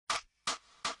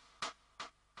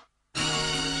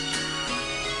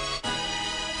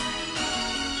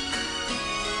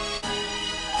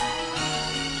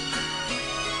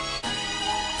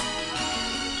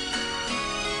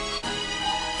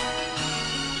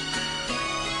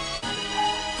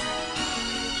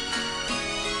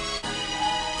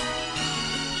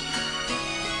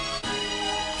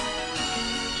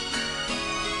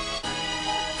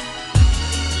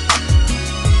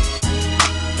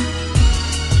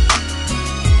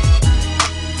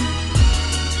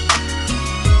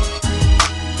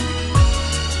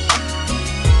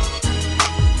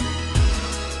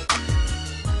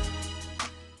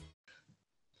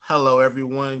Hello,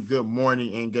 everyone. Good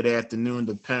morning and good afternoon,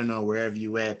 depending on wherever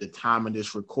you at the time of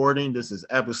this recording. This is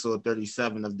episode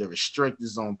 37 of the Restricted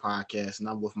Zone podcast, and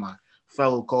I'm with my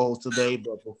fellow co-host today.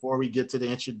 But before we get to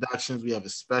the introductions, we have a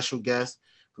special guest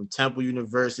from Temple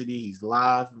University. He's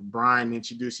live. Brian,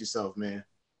 introduce yourself, man.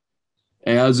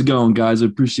 Hey, how's it going, guys? I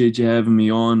appreciate you having me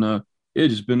on.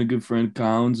 Just been a good friend,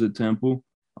 Collins at Temple.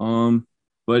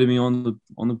 Invited me on the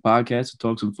podcast to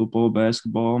talk some football,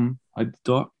 basketball. I like to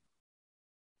talk.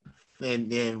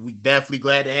 And we definitely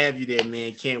glad to have you there,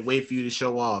 man. Can't wait for you to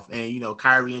show off. And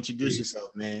Kyrie, introduce yourself,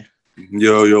 man.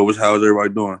 Yo, how's everybody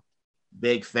doing?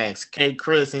 Big facts. K.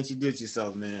 Chris, introduce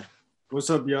yourself, man. What's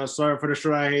up, y'all? Sorry for the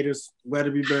Shy haters. Glad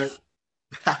to be back.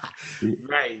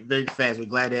 Right, big facts. We're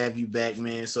glad to have you back,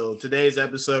 man. So today's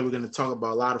episode, we're going to talk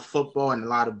about a lot of football and a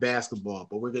lot of basketball.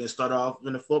 But we're going to start off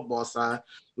on the football side.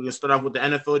 We're going to start off with the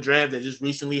NFL draft that just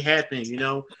recently happened. We're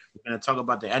going to talk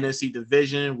about the NFC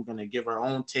Division. We're going to give our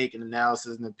own take and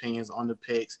analysis and opinions on the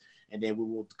picks, and then we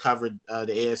will cover the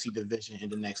AFC Division in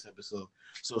the next episode.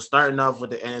 So starting off with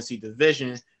the NFC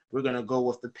Division, we're going to go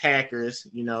with the Packers.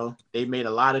 They made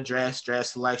a lot of draft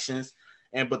selections.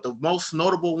 But the most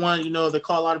notable one, that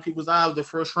caught a lot of people's eyes the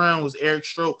first round was Eric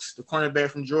Stokes, the cornerback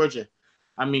from Georgia.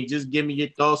 I mean, just give me your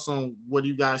thoughts on what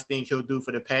you guys think he'll do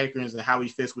for the Packers and how he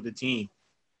fits with the team.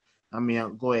 I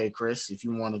mean, go ahead, Chris, if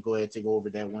you want to go ahead and take over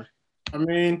that one. I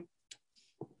mean,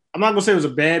 I'm not going to say it was a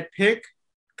bad pick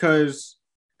because,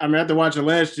 after watching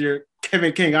last year,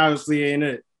 Kevin King obviously ain't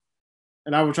it.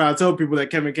 And I was trying to tell people that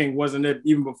Kevin King wasn't it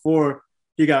even before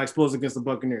he got exposed against the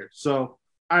Buccaneers. So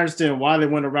I understand why they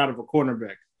went a route of a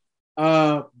cornerback.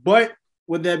 But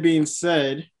with that being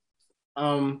said,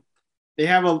 they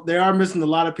are missing a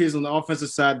lot of pieces on the offensive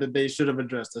side that they should have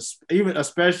addressed,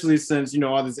 especially since,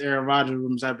 all these Aaron Rodgers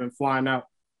rumors have been flying out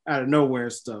of nowhere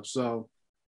and stuff. So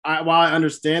while I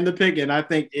understand the pick, and I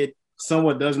think it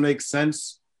somewhat does make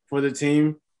sense for the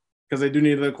team because they do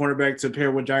need a cornerback to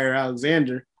pair with Jair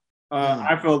Alexander,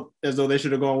 I felt as though they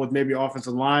should have gone with maybe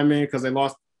offensive lineman because they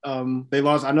lost. I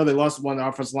know they lost one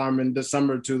offensive lineman this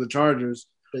summer to the Chargers,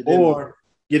 or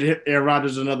get Aaron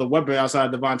Rodgers another weapon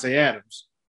outside Devontae Adams.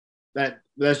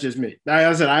 That's just me. Like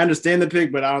I said, I understand the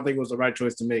pick, but I don't think it was the right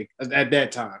choice to make at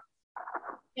that time.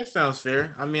 It sounds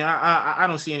fair. I mean, I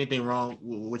don't see anything wrong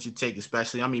with what you take,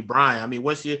 especially. I mean, Brian. I mean,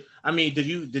 did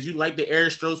you like the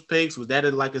Eric Stokes picks? Was that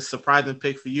a surprising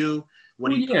pick for you?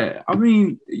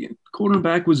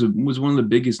 Quarterback was one of the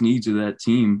biggest needs of that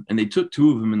team, and they took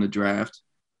two of them in the draft.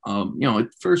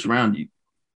 At first round, you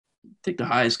take the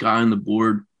highest guy on the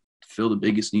board to fill the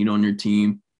biggest need on your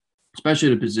team,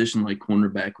 especially at a position like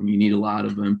cornerback when you need a lot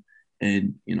of them.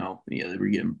 And, they were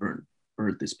getting burnt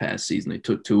this past season. They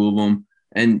took two of them,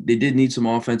 and they did need some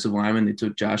offensive linemen. They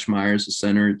took Josh Myers, the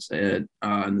center, in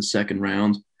the second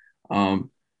round. A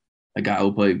guy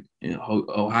who played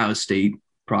Ohio State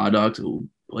product who will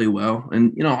play well.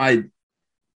 And,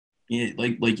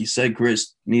 like you said,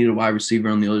 Chris, needed a wide receiver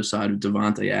on the other side of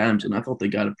Devontae Adams, and I thought they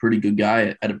got a pretty good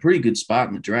guy at a pretty good spot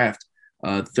in the draft.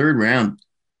 Third round,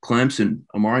 Clemson,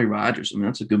 Amari Rodgers. I mean,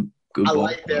 that's a good I ball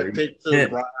like player. that pick too,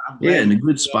 Brian. In a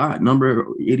good spot. Number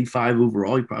 85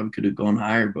 overall. He probably could have gone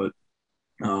higher, but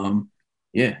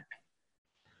yeah.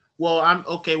 Well, I'm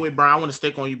okay with Brian. I want to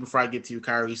stick on you before I get to you,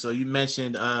 Kyrie. So you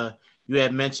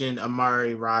had mentioned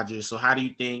Amari Rodgers. So how do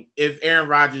you think if Aaron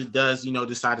Rodgers does,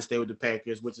 decide to stay with the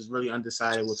Packers, which is really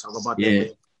undecided, we'll talk about that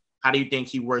later. How do you think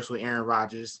he works with Aaron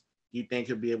Rodgers? Do you think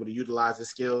he'll be able to utilize his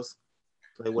skills?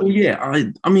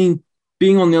 I mean,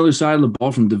 being on the other side of the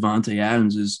ball from Devontae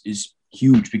Adams is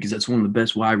huge because that's one of the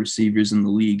best wide receivers in the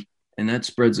league, and that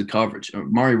spreads the coverage.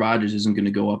 Amari Rodgers isn't going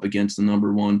to go up against the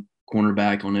number one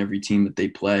cornerback on every team that they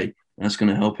play. That's going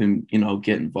to help him,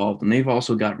 get involved. And they've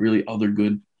also got really other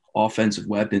good offensive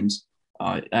weapons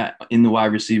in the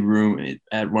wide receiver room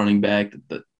at running back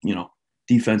that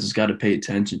defense has got to pay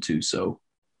attention to. So,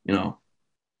 we'll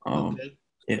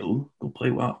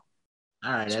play well.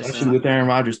 All right, especially with Aaron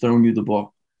Rodgers throwing you the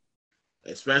ball.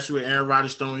 Especially with Aaron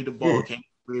Rodgers throwing you the ball. Yeah. Can't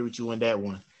agree with you on that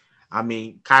one. I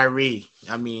mean, Kyrie.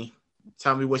 Tell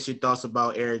me what's your thoughts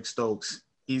about Eric Stokes.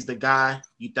 He's the guy.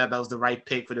 You thought that was the right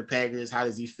pick for the Packers. How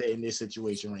does he fit in this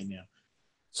situation right now?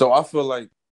 So I feel like.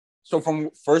 So from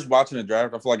first watching the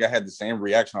draft, I feel like I had the same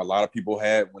reaction a lot of people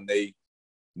had when they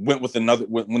went with they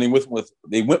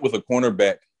went with a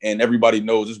cornerback, and everybody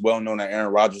knows it's well known that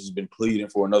Aaron Rodgers has been pleading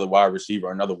for another wide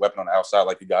receiver, another weapon on the outside,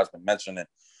 like you guys been mentioning.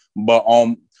 But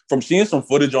from seeing some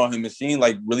footage on him and seeing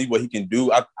like really what he can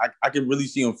do, I can really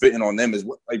see him fitting on them as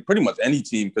like pretty much any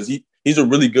team because he's a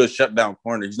really good shutdown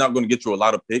corner. He's not going to get you a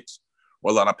lot of picks or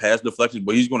a lot of pass deflections,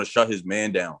 but he's going to shut his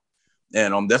man down,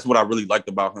 and that's what I really liked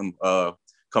about him.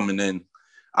 Coming in.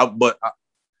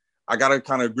 I gotta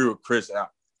kind of agree with Chris.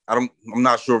 I'm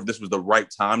not sure if this was the right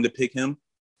time to pick him.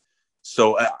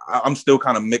 So I'm still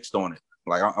kind of mixed on it.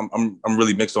 Like I'm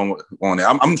really mixed on it.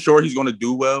 I'm sure he's going to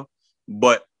do well,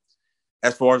 but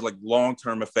as far as like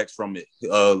long-term effects from it,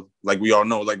 like we all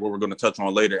know, like what we're going to touch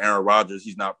on later, Aaron Rodgers,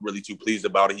 he's not really too pleased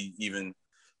about it. He even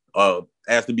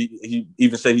asked to be. He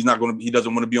even said he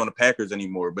doesn't want to be on the Packers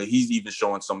anymore. But he's even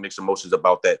showing some mixed emotions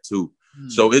about that too.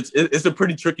 So it's a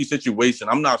pretty tricky situation.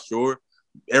 I'm not sure.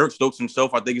 Eric Stokes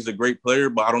himself, I think, is a great player,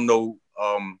 but I don't know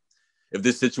if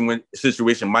this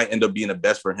situation might end up being the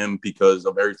best for him because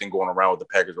of everything going around with the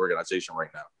Packers organization right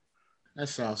now. That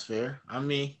sounds fair. I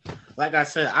mean, like I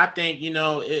said, I think,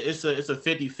 it's a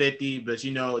 50-50, but,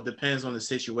 it depends on the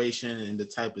situation and the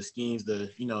type of schemes the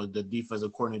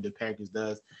defensive coordinator the Packers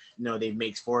does, they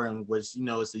makes for him, which,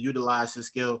 is to utilize his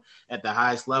skill at the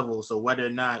highest level. So whether or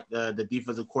not the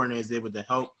defensive coordinator is able to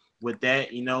help with that,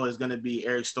 it's going to be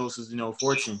Eric Stokes'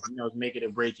 fortune, make it or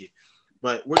break it.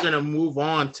 But we're going to move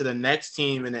on to the next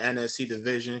team in the NFC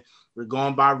division. We're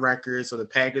going by record. So the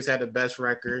Packers had the best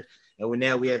record. And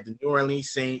now we have the New Orleans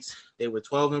Saints. They were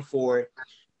 12-4.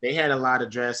 They had a lot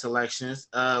of draft selections.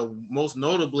 Most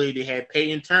notably, they had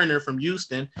Peyton Turner from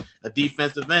Houston, a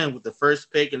defensive end, with the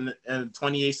first pick in the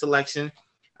 28th selection.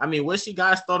 I mean, what's your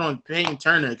guys' thought on Peyton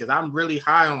Turner? Because I'm really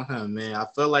high on him, man. I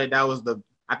feel like that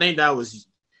was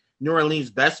New Orleans'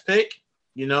 best pick.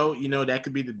 That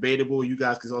could be debatable. You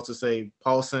guys could also say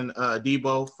Paulson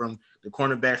Adebo from the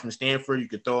cornerback from Stanford. You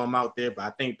could throw him out there, but I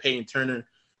think Peyton Turner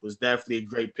was definitely a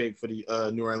great pick for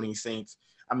the New Orleans Saints.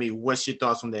 I mean, what's your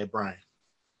thoughts on that, Brian?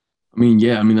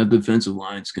 That defensive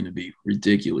line is going to be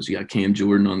ridiculous. You got Cam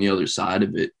Jordan on the other side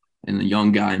of it and the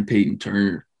young guy in Peyton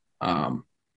Turner.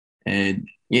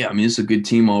 It's a good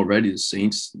team already. The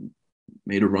Saints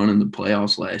made a run in the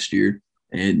playoffs last year.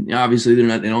 And obviously they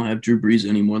don't have Drew Brees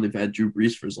anymore. They've had Drew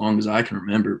Brees for as long as I can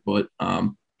remember, but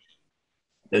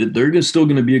they're still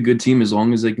going to be a good team as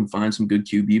long as they can find some good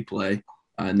QB play.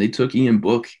 And they took Ian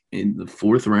Book in the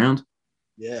 4th round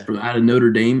out of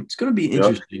Notre Dame. It's going to be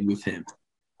interesting with him.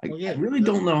 I really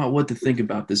don't know what to think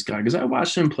about this guy because I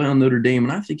watched him play on Notre Dame,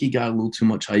 and I think he got a little too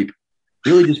much hype,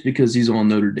 really just because he's on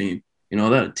Notre Dame.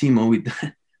 That team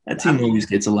always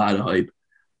gets a lot of hype.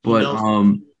 But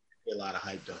a lot of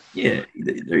hype, though. Yeah,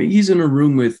 he's in a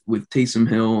room with Taysom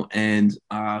Hill and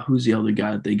who's the other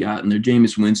guy that they got in there?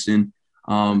 Jameis Winston.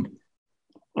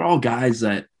 They're all guys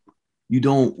that you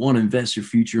don't want to invest your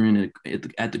future in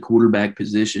at the quarterback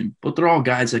position, but they're all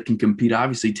guys that can compete.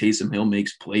 Obviously, Taysom Hill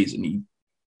makes plays, and he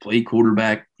played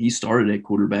quarterback. He started at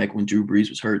quarterback when Drew Brees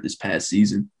was hurt this past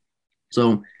season.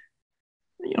 So,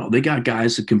 they got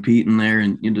guys to compete in there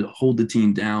and to hold the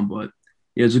team down. But,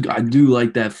 I do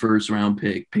like that first-round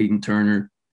pick, Peyton Turner.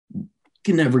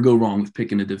 Can never go wrong with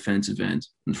picking a defensive end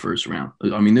in the first round.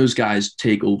 I mean, those guys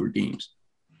take over games.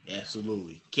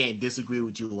 Absolutely. Can't disagree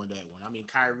with you on that one. I mean,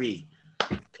 Kyrie,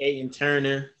 Peyton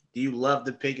Turner, do you love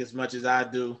the pick as much as I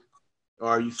do? Or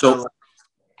are you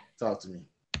talk to me?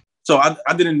 So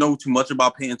I didn't know too much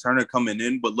about Peyton Turner coming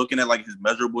in, but looking at like his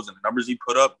measurables and the numbers he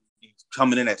put up, he's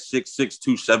coming in at 6'6",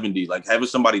 270. Like having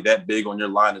somebody that big on your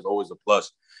line is always a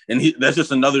plus. And that's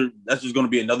just going to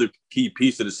be another key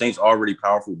piece to the Saints' already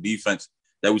powerful defense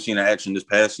that we've seen in action this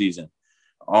past season.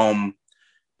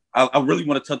 I really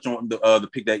want to touch on the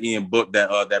pick that Ian Book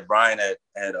that Brian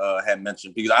had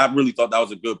mentioned, because I really thought that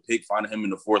was a good pick, finding him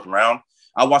in the 4th round.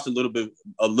 I watched a little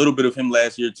bit of him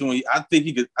last year too. And I think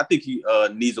he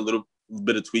needs a little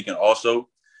bit of tweaking also,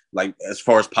 like as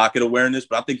far as pocket awareness.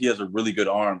 But I think he has a really good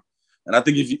arm, and I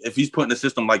think if he's put in a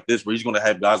system like this where he's going to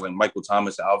have guys like Michael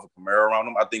Thomas and Alvin Kamara around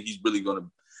him, I think he's really going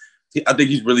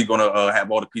to have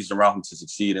all the pieces around him to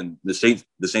succeed. And the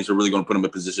Saints are really going to put him in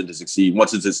a position to succeed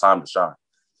once it's his time to shine.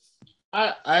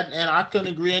 I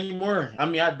couldn't agree anymore. I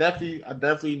mean, I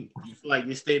definitely feel like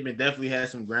this statement definitely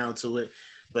has some ground to it,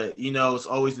 but it's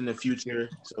always in the future,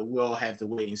 so we all have to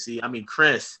wait and see. I mean,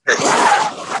 Chris,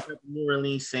 New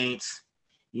Orleans Saints,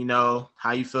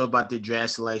 how you feel about the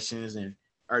draft selections, and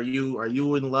are you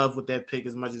in love with that pick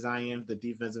as much as I am, the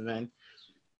defensive end?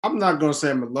 I'm not gonna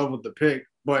say I'm in love with the pick,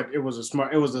 but it was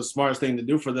the smartest thing to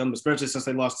do for them, especially since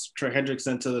they lost Trey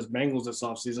Hendrickson to the Bengals this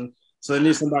offseason. So they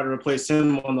need somebody to replace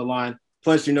him on the line.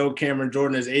 Plus, Cameron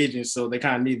Jordan is aging, so they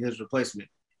kind of need his replacement.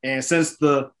 And since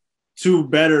the two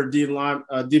better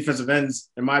defensive ends,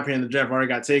 in my opinion, the draft already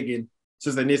got taken,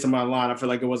 since they need somebody on the line, I feel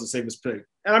like it was the safest pick.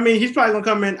 And I mean, he's probably gonna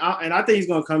come in, and I think he's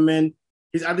gonna come in.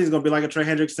 I think he's gonna be like a Trey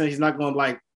Hendrickson. He's not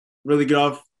gonna really get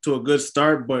off to a good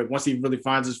start, but once he really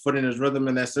finds his foot in his rhythm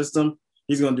in that system,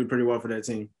 he's gonna do pretty well for that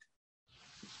team.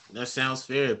 That sounds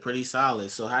fair, pretty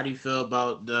solid. So how do you feel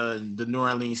about the New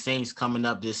Orleans Saints coming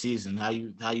up this season? How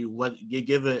you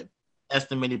give it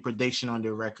estimated prediction on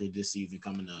their record this season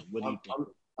coming up? What do you think?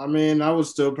 I mean, I would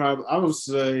say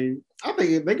I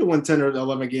think they could win 10 or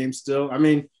 11 games still. I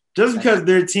mean, just because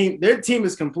their team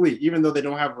is complete, even though they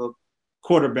don't have a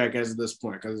quarterback as of this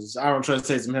point. Because I don't try to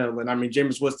say some headline. I mean,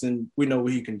 Jameis Winston, we know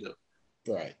what he can do.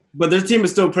 Right. But their team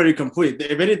is still pretty complete.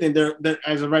 If anything, they're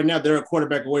as of right now, they're a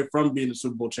quarterback away from being the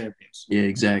Super Bowl champions. Yeah,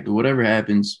 exactly. Whatever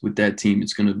happens with that team,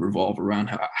 it's going to revolve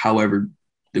around however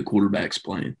the quarterback's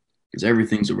playing, because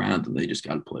everything's around them. They just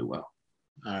got to play well.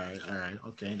 All right.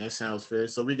 Okay, that sounds fair.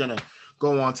 So we're going to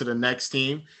go on to the next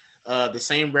team. The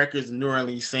same record as the New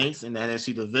Orleans Saints in the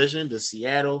NFC Division, the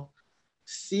Seattle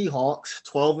Seahawks,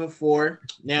 12-4.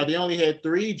 Now, they only had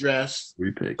 3 picks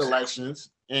selections,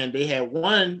 and they had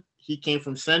one. He came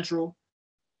from Central.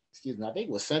 Excuse me. I think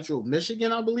it was Central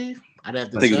Michigan, I believe. I'd have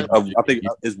to check. I think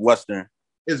it's Western.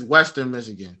 It's Western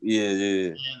Michigan. Yeah.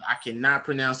 And I cannot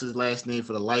pronounce his last name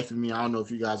for the life of me. I don't know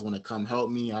if you guys want to come help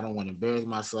me. I don't want to embarrass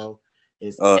myself.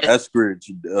 It's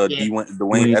Eskridge,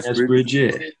 Dwayne Eskridge.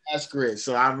 Yeah. Eskridge.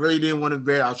 So I really didn't want to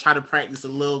embarrass. I'll try to practice a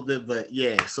little bit, but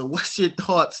yeah. So what's your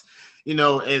thoughts?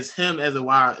 As him as a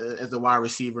wide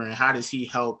receiver, and how does he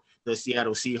help the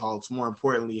Seattle Seahawks? More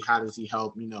importantly, how does he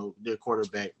help their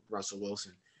quarterback Russell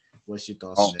Wilson? What's your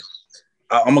thoughts on that?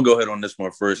 I'm gonna go ahead on this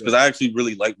one first because I actually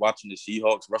really like watching the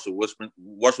Seahawks. Russell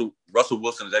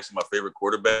Wilson is actually my favorite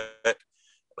quarterback.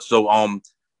 So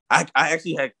I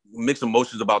actually had mixed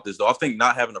emotions about this though. I think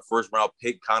not having a first round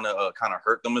pick kind of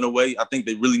hurt them in a way. I think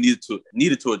they really needed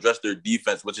to address their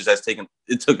defense, which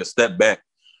took a step back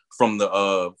from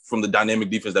the dynamic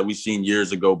defense that we've seen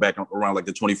years ago, back around like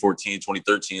the 2014,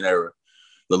 2013 era,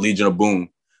 the Legion of Boom.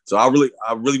 So I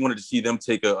really wanted to see them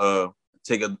take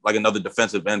like another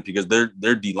defensive end because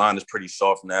their D line is pretty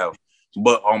soft now.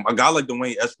 But a guy like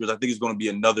Dwayne Eskridge, I think is going to be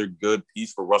another good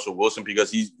piece for Russell Wilson because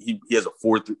he has a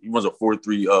 4.3, he runs a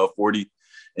 4.3 40,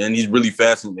 and he's really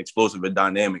fast and explosive and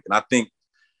dynamic. And I think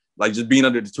like just being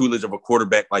under the tutelage of a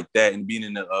quarterback like that and being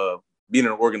in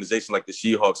an organization like the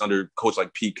Seahawks under coach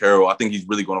like Pete Carroll, I think he's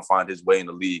really going to find his way in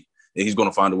the league and he's going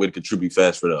to find a way to contribute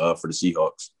fast for the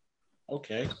Seahawks.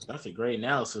 Okay, that's a great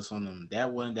analysis on him.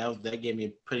 That gave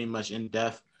me pretty much in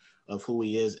depth of who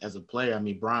he is as a player. I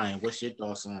mean, Brian, what's your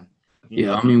thoughts on?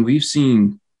 I mean, we've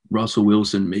seen Russell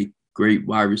Wilson make great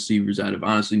wide receivers out of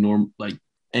honestly like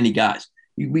any guys.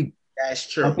 That's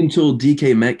true. Up until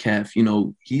DK Metcalf,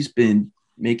 he's been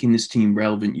making this team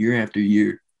relevant year after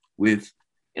year with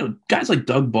guys like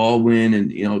Doug Baldwin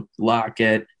and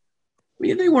Lockett.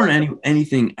 They weren't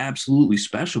anything absolutely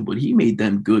special, but he made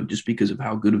them good just because of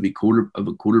how good of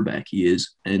a quarterback he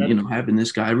is. And having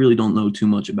this guy, I really don't know too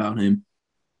much about him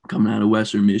coming out of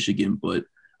Western Michigan, but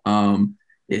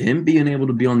him being able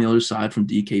to be on the other side from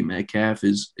DK Metcalf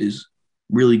is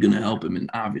really going to help him. And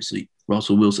obviously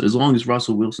Russell Wilson, as long as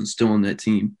Russell Wilson's still on that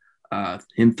team,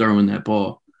 him throwing that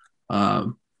ball,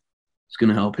 it's going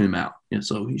to help him out. Yeah,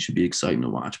 so he should be exciting to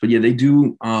watch. But yeah, they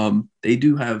do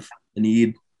have a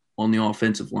need on the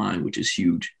offensive line, which is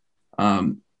huge.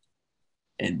 And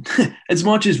as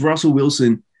much as Russell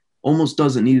Wilson almost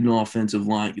doesn't need an offensive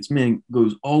line, this man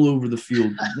goes all over the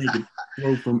field. They can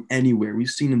throw from anywhere. We've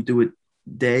seen him do it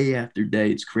day after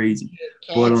day. It's crazy.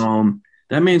 But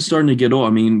that man's starting to get old.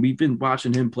 I mean, we've been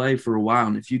watching him play for a while,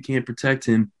 and if you can't protect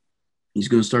him, he's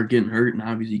going to start getting hurt, and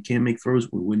obviously you can't make throws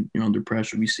when you're under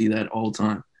pressure. We see that all the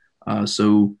time.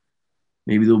 So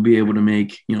maybe they'll be able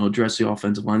to address the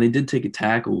offensive line. They did take a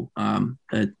tackle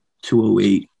at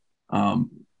 208.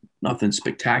 Nothing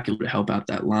spectacular to help out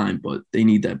that line, but they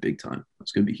need that big time.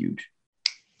 It's going to be huge.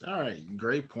 All right,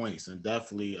 great points, and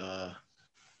definitely,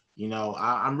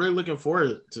 I'm really looking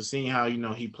forward to seeing how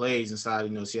he plays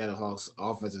inside Seattle Hawks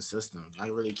offensive system. I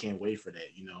really can't wait for that.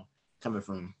 Coming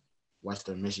from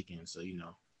Western Michigan, so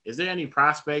is there any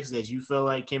prospects that you feel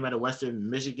like came out of Western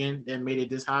Michigan that made it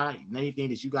this high? Anything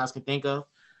that you guys can think of?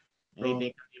 Anything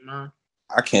in your mind?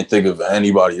 I can't think of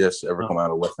anybody that's ever come out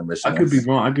of Western Michigan. I could be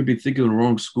wrong. I could be thinking of the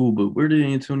wrong school, but where did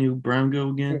Antonio Brown go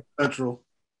again? Central.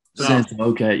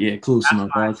 Okay, yeah, close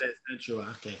enough. Central.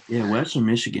 Okay. Yeah, Western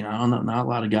Michigan. I don't know. Not a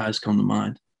lot of guys come to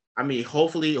mind. I mean,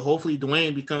 hopefully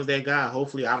Dwayne becomes that guy.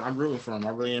 Hopefully, I'm rooting for him.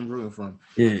 I really am rooting for him.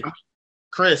 Yeah.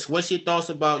 Chris, what's your thoughts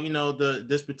about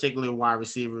this particular wide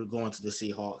receiver going to the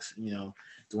Seahawks?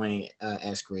 Dwayne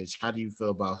Eskridge. How do you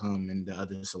feel about him and the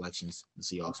other selections the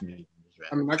Seahawks made?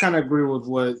 I mean, I kind of agree with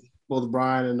what both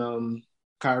Brian and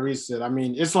Kyrie said. I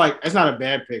mean, it's not a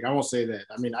bad pick. I won't say that.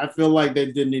 I mean, I feel like they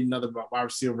didn't need another wide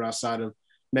receiver outside of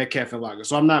Metcalf and Lockett.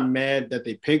 So I'm not mad that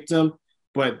they picked him,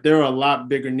 but there are a lot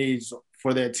bigger needs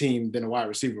for that team than a wide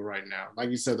receiver right now. Like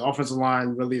you said, the offensive line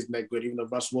really isn't that good, even though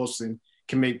Russ Wilson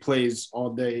can make plays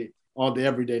all day,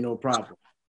 every day, no problem.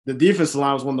 the defensive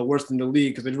line was one of the worst in the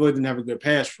league because they really didn't have a good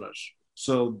pass rush.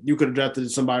 So you could have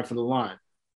drafted somebody for the line.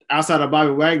 Outside of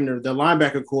Bobby Wagner, the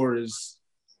linebacker core is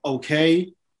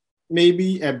okay,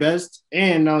 maybe at best,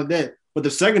 and not only that, but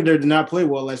the secondary did not play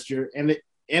well last year, and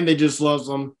they just lost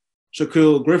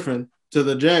Shaquille Griffin to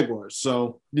the Jaguars.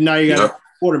 So now you got a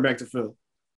quarterback to fill.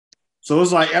 So it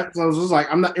was like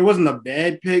it wasn't a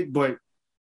bad pick, but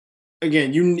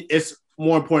again, it's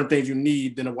more important things you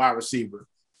need than a wide receiver.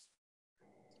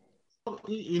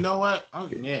 You know what? I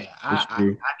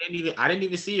didn't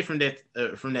even see it from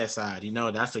that side. You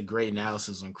know, that's a great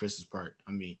analysis on Chris's part.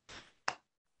 I mean,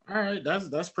 all right,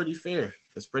 that's pretty fair.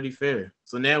 That's pretty fair.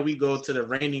 So now we go to the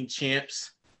reigning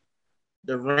champs.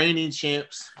 The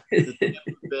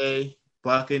Tampa Bay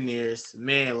Buccaneers.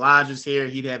 Man, Lodge was here.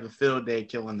 He'd have a field day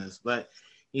killing us, but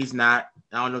he's not.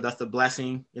 I don't know if that's a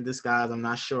blessing in disguise. I'm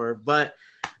not sure. But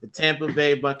the Tampa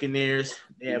Bay Buccaneers,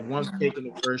 they have one pick in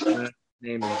the first round. His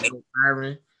name is Joe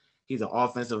Byron. He's an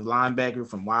offensive linebacker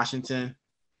from Washington.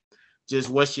 Just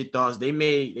what's your thoughts? They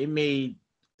made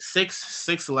six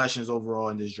selections overall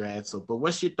in this draft. So, but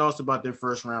what's your thoughts about their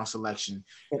first round selection?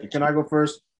 Can I go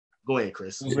first? Go ahead,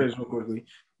 Chris. Real quickly.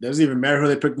 Doesn't even matter who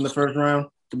they picked in the first round.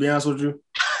 To be honest with you,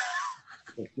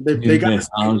 they got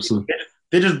honestly.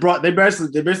 They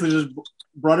basically just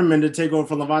brought him in to take over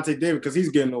for Levante David because he's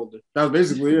getting older. That was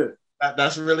basically it.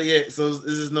 That's really it. So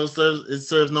it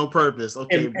serves no purpose.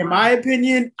 Okay. In my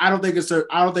opinion, I don't think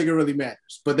it really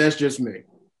matters. But that's just me.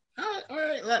 All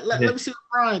right. Let me see what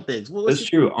Brian thinks. That's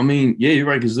true. I mean, yeah, you're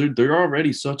right because they're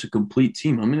already such a complete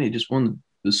team. I mean, they just won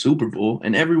the Super Bowl,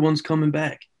 and everyone's coming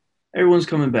back.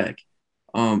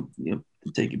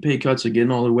 Taking pay cuts, they're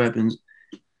getting all their weapons,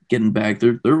 getting back.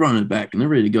 They're running back and they're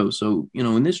ready to go. So,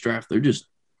 in this draft, you just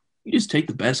take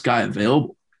the best guy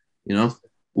available,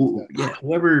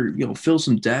 whoever, fill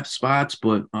some depth spots.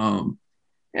 But,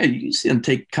 you see them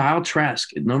take Kyle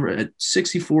Trask at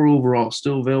 64 overall,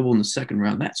 still available in the second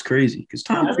round. That's crazy because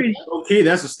Tom Brady. Low key,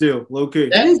 that's a steal. Low key.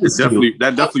 That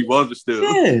definitely was a steal.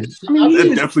 Yeah.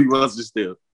 That definitely was a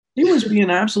steal. He was being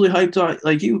absolutely hyped up.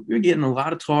 Like, you're getting a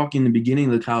lot of talk in the beginning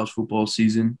of the college football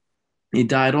season. He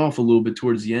died off a little bit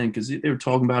towards the end because they were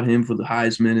talking about him for the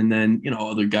Heisman and then,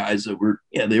 other guys that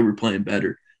they were playing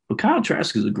better. But Kyle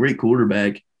Trask is a great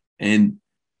quarterback. And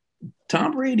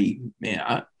Tom Brady,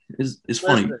 man, it's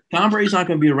funny. Tom Brady's not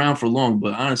going to be around for long,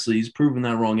 but honestly, he's proven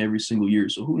that wrong every single year.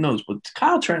 So who knows? But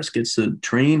Kyle Trask gets to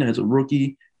train as a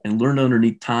rookie and learn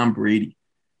underneath Tom Brady.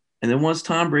 And then once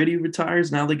Tom Brady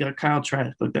retires, now they got Kyle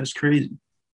Trask. Like, that's crazy.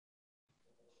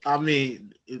 I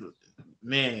mean,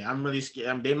 man, I'm really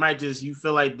scared. They might you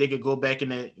feel like they could go back to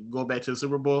the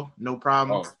Super Bowl? No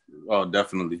problem. Oh,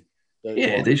 definitely.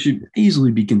 They should easily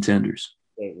be contenders.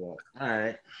 All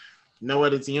right. No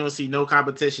other team. You don't see no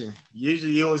competition.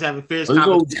 Usually you always have a fierce competition.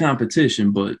 There's always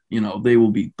competition, but, they'll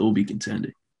be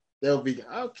contending. They'll be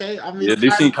okay. I mean,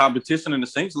 they've seen competition in the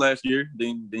Saints last year.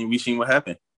 Then we seen what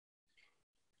happened.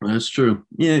 That's true.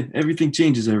 Yeah, everything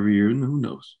changes every year. Who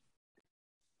knows?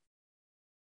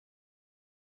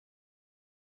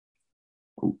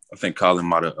 I think Colin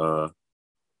might have.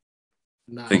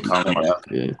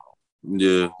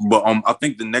 Yeah. But I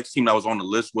think the next team that was on the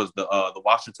list was the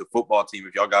Washington football team.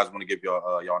 If y'all guys want to give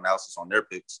your analysis on their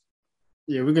picks.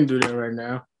 Yeah, we can do that right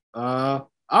now.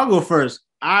 I'll go first.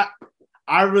 I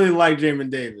really like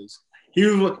Jamin Davis. He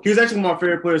was actually my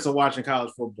favorite player to watch in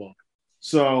college football.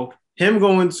 So him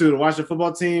going to the Washington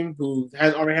football team, who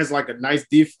already has like a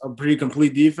pretty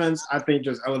complete defense, I think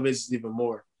just elevates it even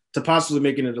more to possibly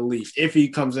making it elite if he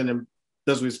comes in and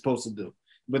does what he's supposed to do.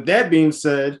 But that being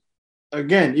said,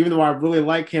 again, even though I really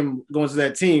like him going to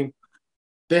that team,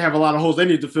 they have a lot of holes they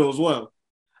need to fill as well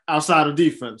outside of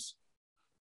defense.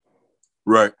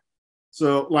 Right.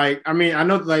 So, I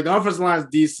know the offensive line is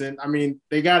decent. I mean,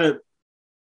 they got a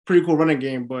pretty cool running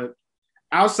game, but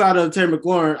outside of Terry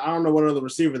McLaurin, I don't know what other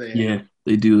receiver they have. Yeah,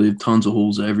 they do. They have tons of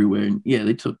holes everywhere. And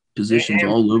they took positions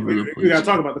all over the place. We got to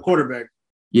talk about the quarterback.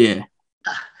 Yeah.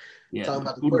 Yeah,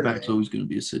 the quarterback's always going to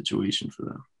be a situation for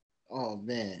them. Oh,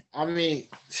 man. I mean,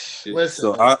 listen.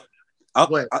 So I'm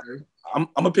going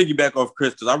to piggyback off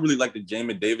Chris because I really like the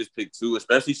Jamin Davis pick too,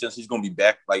 especially since he's going to be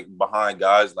back behind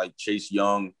guys like Chase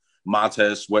Young,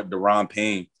 Montez Sweat, Deron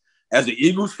Payne. As an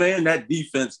Eagles fan, that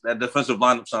defensive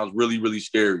lineup sounds really, really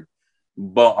scary.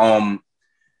 But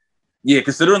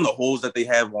considering the holes that they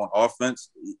have on offense,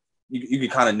 you can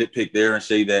kind of nitpick there and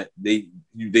say that they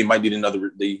might need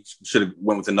they should have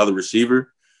went with another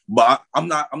receiver. But I'm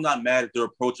not mad at their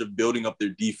approach of building up their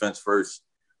defense first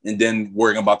and then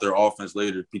worrying about their offense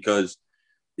later. Because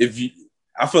if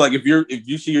I feel like if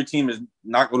you see your team is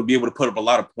not going to be able to put up a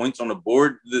lot of points on the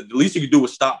board, the least you can do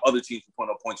is stop other teams from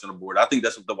putting up points on the board. I think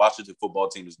that's what the Washington football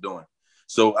team is doing.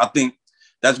 So I think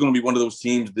that's going to be one of those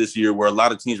teams this year where a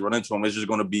lot of teams run into them. It's just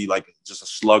going to be like just a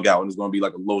slug out, and it's going to be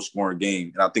like a low scoring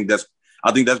game. And I think that's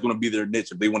going to be their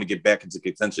niche if they want to get back into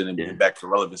contention and get back to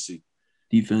relevancy.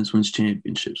 Defense wins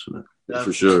championships for that. That's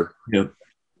for sure. Yep.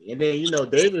 And then,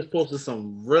 Davis posted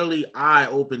some really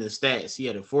eye-opening stats. He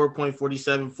had a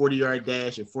 4.47 40-yard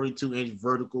dash, a 42-inch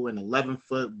vertical, and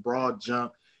 11-foot broad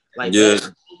jump.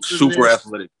 Super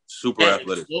athletic. Super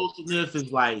athletic. Explosiveness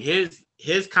is like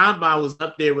his combine was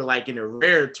up there with like in the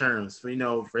rare terms for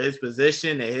his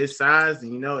position and his size,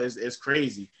 and it's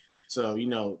crazy. So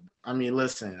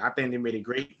listen, I think they made a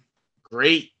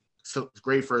great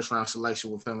first round selection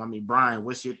with him. I mean, Brian,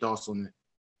 what's your thoughts on it?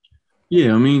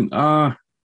 Yeah,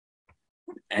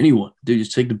 anyone. They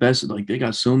just take the best. Like, they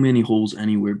got so many holes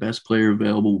anywhere. Best player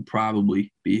available will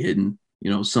probably be hitting,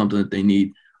 something that they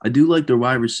need. I do like their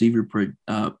wide receiver pick,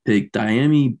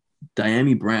 Diami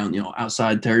Brown.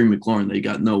 Outside Terry McLaurin, they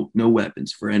got no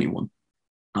weapons for anyone.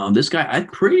 This guy, I'm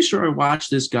pretty sure I watched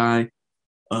this guy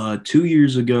 2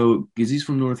 years ago because he's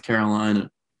from North Carolina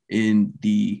in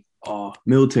the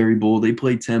Military Bowl. They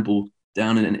played Temple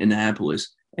down in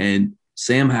Annapolis, and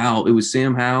Sam Howell. It was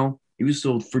Sam Howell. He was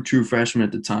still for true freshman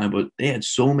at the time, but they had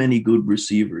so many good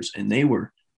receivers, and they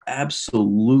were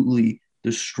absolutely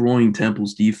destroying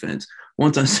Temple's defense.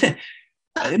 Once I said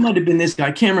it might have been this guy,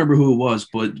 I can't remember who it was,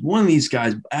 but one of these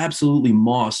guys absolutely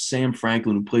mossed Sam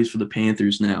Franklin, who plays for the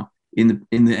Panthers now, in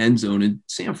the end zone. And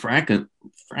Sam Franklin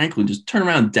just turned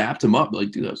around and dapped him up,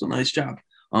 like, dude, that was a nice job.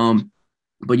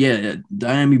 But yeah,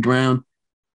 Diami Brown,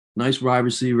 nice wide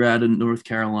receiver out of North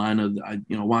Carolina.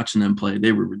 Watching them play,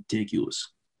 they were ridiculous.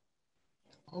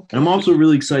 Okay. And I'm also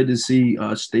really excited to see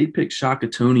State pick Shaka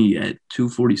Toney at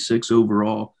 246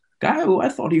 overall. Guy who I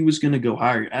thought he was going to go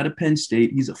higher. Out of Penn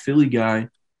State, he's a Philly guy.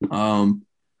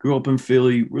 Grew up in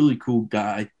Philly, really cool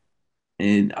guy.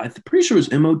 And I'm pretty sure it was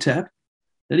Imhotep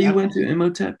that he went to,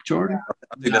 Imhotep, Jordan.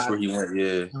 I think that's where he went,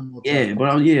 yeah. Yeah, but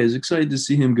I was excited to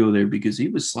see him go there because he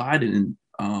was sliding. And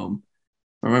I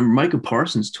remember Micah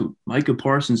Parsons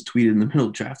tweeted in the middle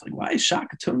of the draft, like, why is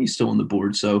Shaka Toney still on the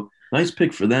board? So nice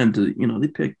pick for them to, they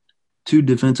picked two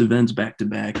defensive ends back to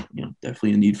back.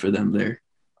 Definitely a need for them there.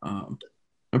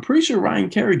 I'm pretty sure Ryan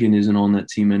Kerrigan isn't on that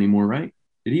team anymore, right?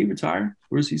 Did he retire,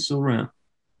 or is he still around?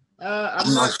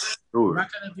 I'm not sure.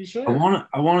 Not gonna be sure.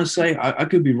 I want to say I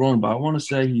could be wrong, but I want to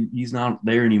say he's not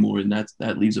there anymore, and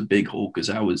that leaves a big hole because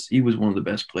he was one of the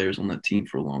best players on that team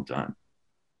for a long time.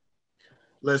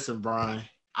 Listen, Brian,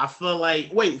 I feel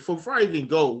like before I even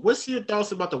go, what's your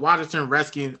thoughts about the Washington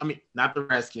Redskins? I mean, not the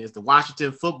Redskins, the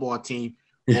Washington football team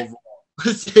overall.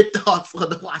 What's your thoughts on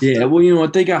the Washington? Yeah, well, you know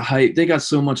what? They got hype. They got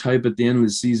so much hype at the end of the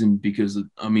season because,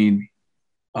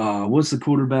 what's the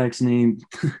quarterback's name?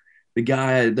 The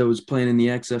guy that was playing in the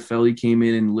XFL, he came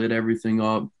in and lit everything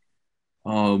up.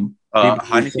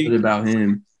 Excited about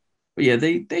him. But yeah,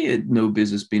 they had no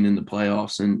business being in the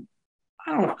playoffs, and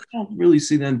I don't really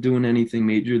see them doing anything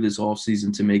major this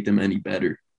offseason to make them any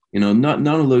better. None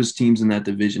of those teams in that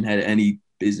division had any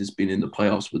business being in the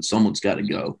playoffs, but someone's got to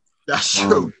go. That's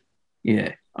true.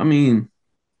 Yeah, I mean,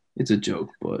 it's a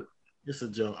joke, but it's a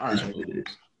joke. All right,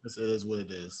 this is what it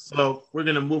is. So we're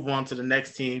gonna move on to the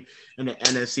next team in the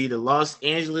NFC, the Los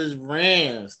Angeles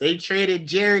Rams. They traded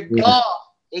Jared Goff.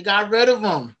 They got rid of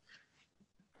him.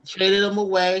 Traded him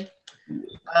away.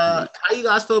 How you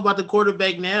guys feel about the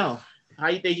quarterback now? How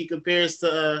you think he compares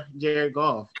to Jared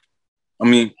Goff? I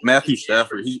mean, Matthew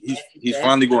Stafford, he's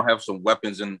finally going to have some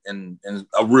weapons and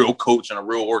a real coach and a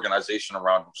real organization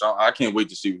around him. So I can't wait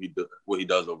to see what he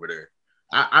does over there.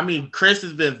 I mean, Chris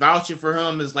has been vouching for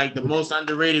him as like the most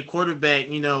underrated quarterback.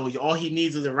 All he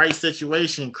needs is the right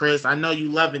situation, Chris. I know you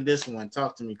loving this one.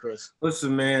 Talk to me, Chris.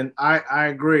 Listen, man, I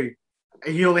agree.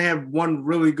 He only had one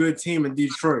really good team in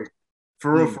Detroit.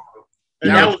 For real.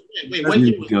 And that was what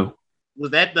year was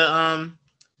that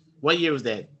what year was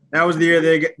that? That was the year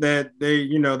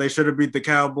they should have beat the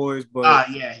Cowboys, but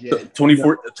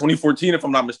 2014, if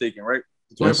I'm not mistaken, right?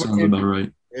 That sounds about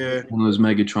right. Yeah, one of those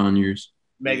Megatron years.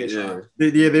 Megatron.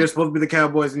 Yeah, they're supposed to be the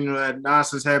Cowboys, and that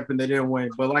nonsense happened. They didn't win,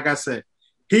 but like I said,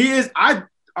 I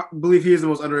believe he is the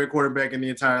most underrated quarterback in the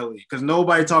entire league because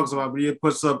nobody talks about. But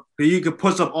he could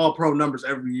puts up all pro numbers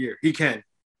every year. He can.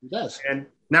 He does. And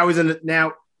now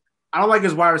I don't like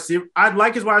his wide receiver. I'd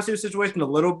like his wide receiver situation a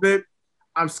little bit.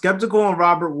 I'm skeptical on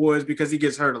Robert Woods because he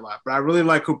gets hurt a lot, but I really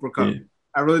like Cooper Kupp. Yeah.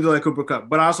 I really do like Cooper Kupp,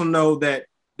 but I also know that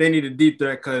they need a deep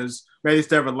threat because Matthew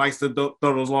Stafford likes to throw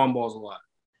those long balls a lot.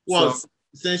 Well,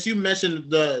 since you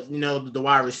mentioned the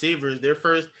wide receivers,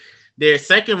 their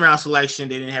second round selection,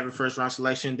 they didn't have a first round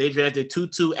selection. They drafted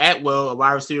Tutu Atwell, a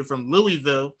wide receiver from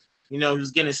Louisville. You know, he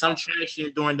was getting some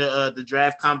traction during the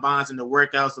draft combines and the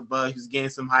workouts, but he was getting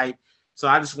some hype. So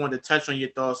I just wanted to touch on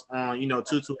your thoughts on, you know,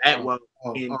 Tutu Atwell.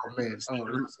 Man.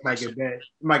 It might get bad. It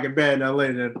might get bad in LA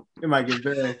then. It might get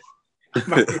bad.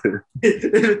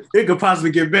 It could possibly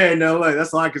get bad in LA.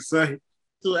 That's all I can say.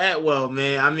 Tutu Atwell,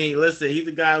 man. I mean, listen, he's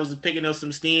the guy who was picking up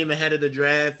some steam ahead of the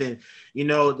draft. And, you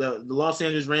know, the Los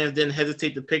Angeles Rams didn't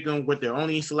hesitate to pick him with their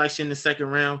only selection in the second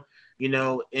round. You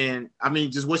know, and I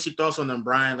mean, just what's your thoughts on them,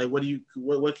 Brian? Like, what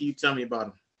can you tell me about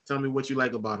him? Tell me what you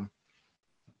like about him.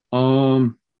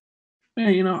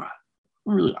 Man, you know,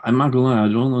 I'm not gonna lie, I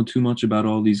don't know too much about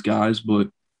all these guys, but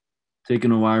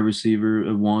taking a wide receiver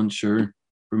at one, sure,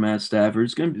 for Matt Stafford,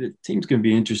 the team's gonna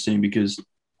be interesting because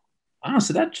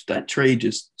honestly, that trade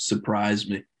just surprised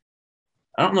me.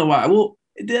 I don't know why. Well,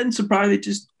 it didn't surprise me.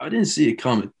 I didn't see it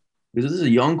coming because this is a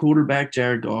young quarterback,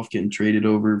 Jared Goff, getting traded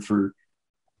over for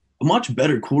a much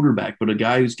better quarterback, but a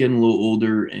guy who's getting a little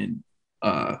older and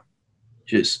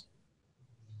just,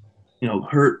 you know,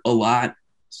 hurt a lot.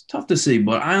 It's tough to see,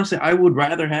 but honestly, I would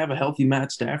rather have a healthy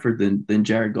Matt Stafford than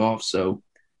Jared Goff. So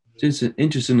it's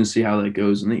interesting to see how that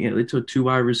goes. And they took 2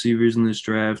 wide receivers in this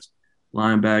draft,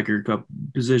 linebacker, a couple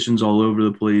positions all over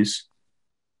the place.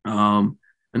 And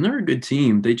they're a good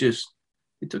team. They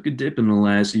took a dip in the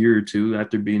last year or two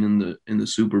after being in the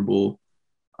Super Bowl.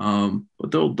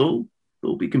 But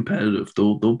they'll be competitive.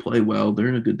 They'll play well. They're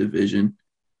in a good division.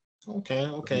 Okay.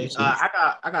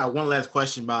 I got one last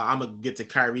question about. I'm gonna get to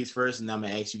Kyrie's first, and I'm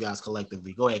gonna ask you guys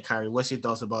collectively. Go ahead, Kyrie. What's your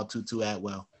thoughts about Tutu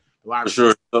Atwell? For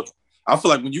sure. I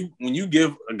feel like when you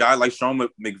give a guy like Sean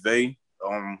McVay,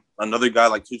 another guy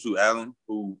like Tutu Atwell,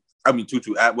 who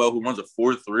runs a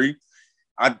 4.3,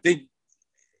 I feel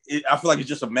like it's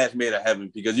just a match made of heaven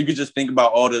because you could just think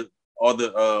about all the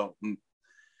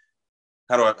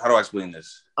how do I explain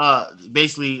this?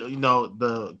 Basically, you know,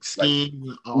 the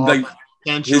scheme,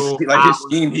 his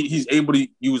scheme, he's able to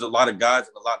use a lot of guys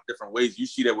in a lot of different ways. You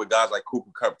see that with guys like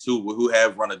Cooper Kupp too, who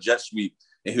have run a jet sweep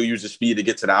and he'll use the speed to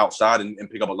get to the outside and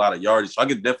pick up a lot of yardage. So I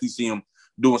could definitely see him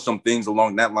doing some things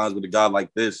along that lines with a guy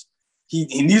like this. He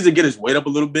needs to get his weight up a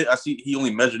little bit. I see he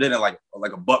only measured in at like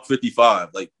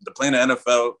 $155. Like to play in the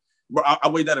NFL, bro, I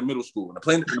weighed that in middle school. And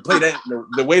to play that,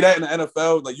 the way that in the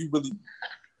NFL, like you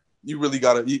really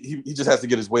gotta. He just has to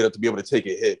get his weight up to be able to take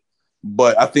a hit.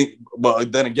 But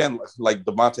then again, like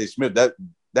Devontae Smith, that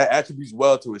attributes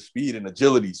well to his speed and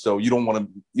agility. So you don't want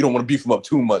to beef him up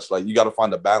too much. Like you got to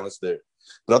find a balance there.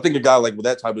 But I think a guy like with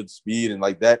that type of speed and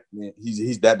like that,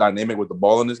 he's that dynamic with the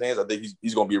ball in his hands. I think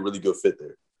he's going to be a really good fit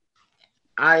there.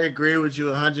 I agree with you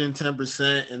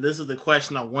 110%. And this is the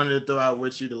question I wanted to throw out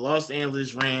with you. The Los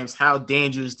Angeles Rams, how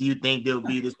dangerous do you think they'll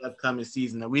be this upcoming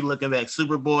season? Are we looking at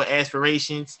Super Bowl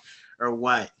aspirations or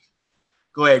what?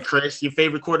 Go ahead, Chris. Your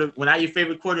favorite not your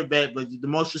favorite quarterback, but the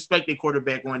most respected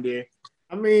quarterback on there.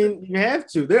 I mean, you have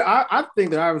to. I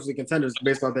think they're obviously contenders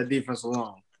based off that defense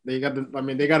alone. They had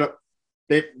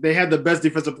the best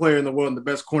defensive player in the world and the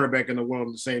best cornerback in the world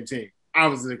on the same team.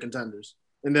 Obviously, they're contenders,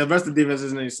 and the rest of the defense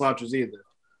isn't any slouches either.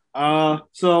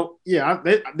 So yeah,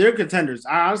 they're contenders.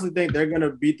 I honestly think they're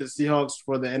gonna beat the Seahawks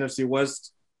for the NFC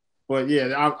West. But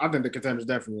yeah, I think the contenders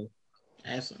definitely.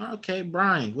 Okay,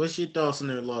 Brian, what's your thoughts on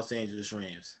the Los Angeles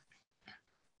Rams?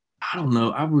 I don't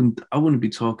know. I wouldn't be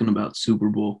talking about Super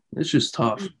Bowl. It's just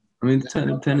tough. I mean,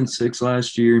 10-6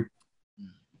 last year.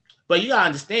 But you gotta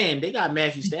understand, they got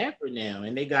Matthew Stafford now,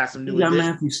 and they got some new. They got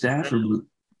Matthew Stafford.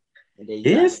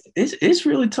 It's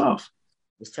really tough.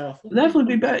 It's tough. It'll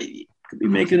definitely be bad. You could be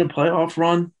making a playoff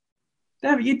run.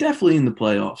 You're definitely in the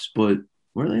playoffs, but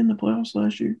were they in the playoffs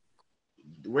last year?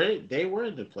 They were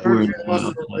in the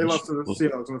playoffs. They lost to the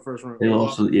Seahawks in the first round.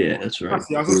 Yeah, that's right.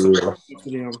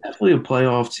 Definitely a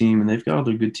playoff team, and they've got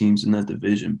other good teams in that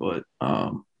division. But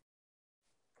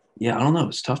yeah, I don't know.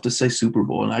 It's tough to say Super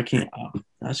Bowl, and I can't.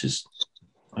 That's just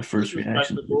my first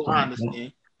reaction.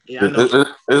 Yeah, I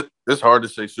know. It's hard to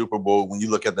say Super Bowl when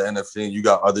you look at the NFC and you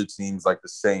got other teams like the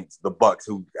Saints, the Bucks,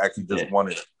 who actually just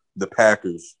won it, the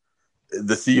Packers,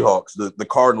 the Seahawks, the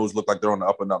Cardinals look like they're on the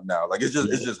up and up now. Like it's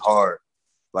just hard.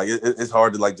 Like it's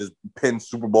hard to like just pin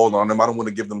Super Bowl on them. I don't want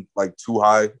to give them like too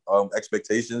high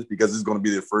expectations because it's going to be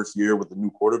their first year with a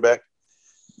new quarterback,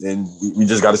 and we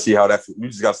just got to see how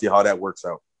that works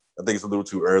out. I think it's a little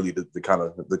too early to kind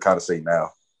of say now.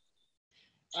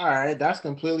 All right, that's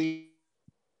completely.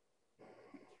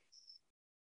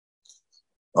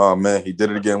 Oh man, he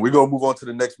did it again. We're gonna move on to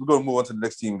the next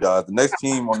team, guys. The next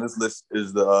team on this list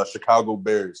is the Chicago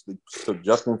Bears. So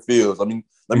Justin Fields. I mean,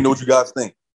 let me know what you guys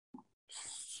think.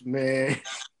 Man,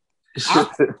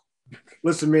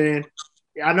 listen, man.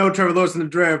 I know Trevor Lawrence in the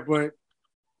draft, but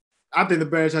I think the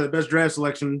Bears had the best draft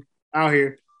selection out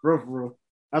here. For real.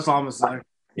 That's all I'm gonna say.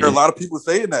 There are a lot of people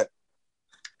saying that.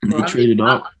 And they traded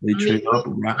up. They traded up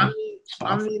around.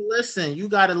 Listen, you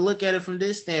got to look at it from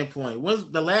this standpoint. Was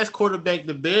the last quarterback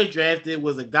the Bears drafted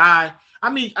was a guy.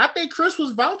 I think Chris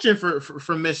was vouching for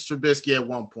Mr. Trubisky at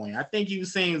one point. I think he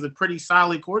was saying he was a pretty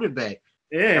solid quarterback.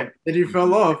 Yeah, and he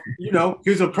fell off. You know,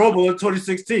 he was a Pro Bowl in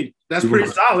 2016. That's pretty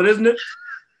solid, isn't it?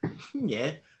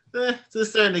 Yeah, to a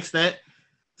certain extent.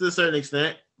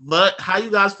 But how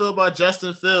you guys feel about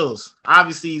Justin Fields?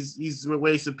 Obviously, he's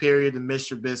way superior to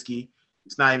Mr. Trubisky.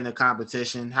 It's not even a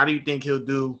competition. How do you think he'll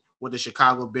do with the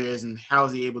Chicago Bears, and how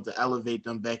is he able to elevate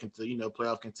them back into,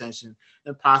 playoff contention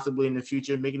and possibly in the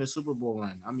future making a Super Bowl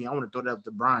run? I want to throw that up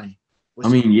to Brian.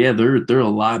 They're a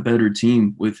lot better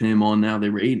team with him on now. They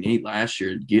were 8-8 last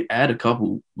year. Add a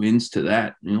couple wins to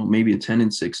that, maybe a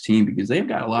 10-6 team, because they've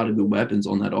got a lot of good weapons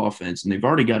on that offense, and they've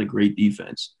already got a great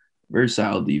defense, very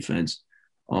solid defense.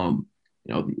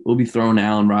 We'll be throwing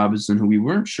Allen Robinson, who we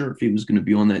weren't sure if he was going to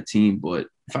be on that team, but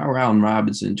if I were Allen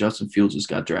Robinson, Justin Fields just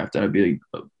got drafted, I'd be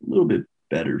a little bit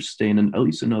better staying in at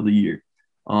least another year.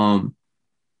 Allen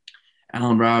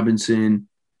Robinson,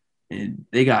 and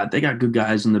they got good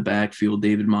guys in the backfield,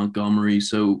 David Montgomery.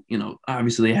 So,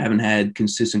 obviously they haven't had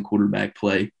consistent quarterback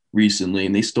play recently,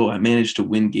 and they still have managed to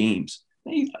win games.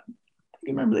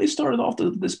 Remember, they started off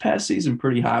this past season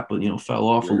pretty hot, but, fell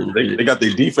off a little bit. They got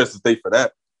their defense to stay for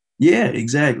that. Yeah,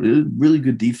 exactly. Really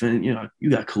good defense. You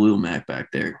got Khalil Mack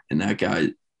back there, and that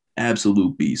guy,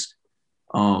 absolute beast.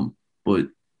 But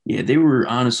yeah, they were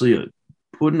honestly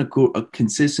putting a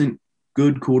consistent,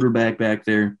 good quarterback back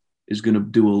there is going to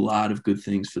do a lot of good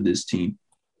things for this team.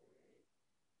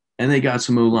 And they got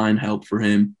some O-line help for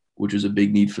him, which is a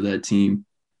big need for that team.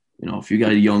 If you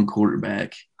got a young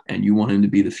quarterback and you want him to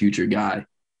be the future guy,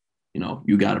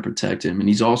 you got to protect him. And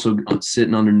he's also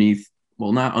sitting underneath.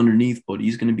 Well, not underneath, but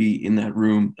he's going to be in that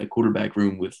room, that quarterback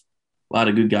room, with a lot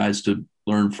of good guys to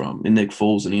learn from, and Nick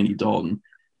Foles and Andy Dalton,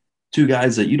 two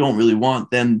guys that you don't really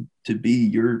want them to be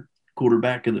your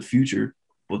quarterback of the future,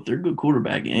 but they're good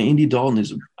quarterback. And Andy Dalton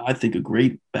is, I think, a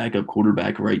great backup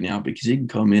quarterback right now because he can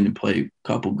come in and play a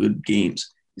couple good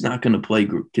games. He's not going to play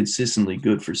consistently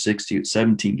good for 16,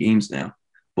 17 games now,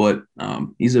 but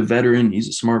he's a veteran. He's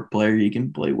a smart player. He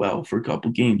can play well for a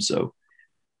couple games. So,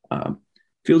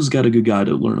 Fields has got a good guy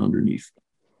to learn underneath.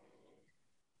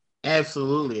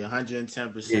 Absolutely,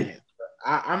 110%.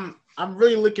 Yeah. I'm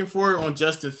really looking forward on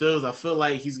Justin Fields. I feel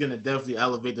like he's gonna definitely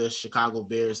elevate the Chicago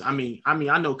Bears. I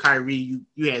know Kyrie,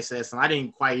 you had said something. I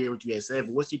didn't quite hear what you had said,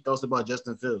 but what's your thoughts about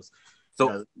Justin Fields?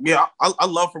 So I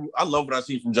love what I've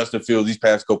seen from Justin Fields these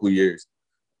past couple of years.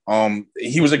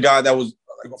 He was a guy that was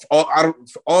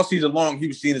all season long, he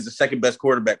was seen as the second best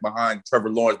quarterback behind Trevor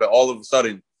Lawrence, but all of a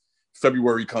sudden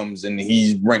February comes and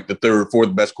he's ranked the third,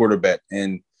 fourth best quarterback.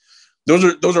 And those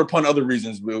are upon other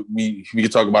reasons we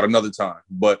could talk about another time.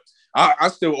 But I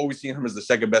still always see him as the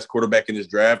second best quarterback in this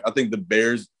draft. I think the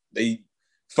Bears, they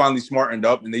finally smartened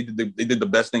up and they did the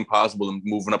best thing possible in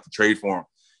moving up the trade for him.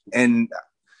 And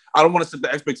I don't want to set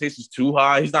the expectations too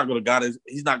high. He's not going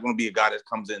to be a guy that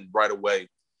comes in right away,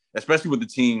 especially with the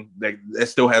team that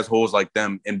still has holes like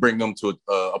them, and bring them to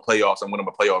a playoffs and win them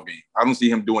a playoff game. I don't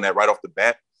see him doing that right off the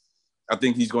bat. I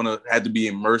think he's going to have to be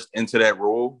immersed into that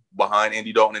role behind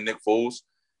Andy Dalton and Nick Foles,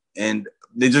 and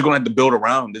they're just going to have to build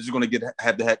around. They're just going to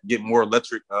have to get more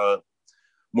electric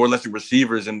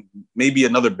receivers and maybe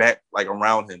another back like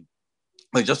around him,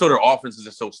 like just so their offense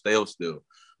isn't so stale still.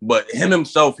 But him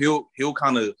himself, he'll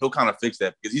kind of fix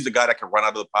that because he's a guy that can run out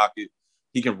of the pocket.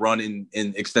 He can run and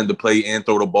extend the play and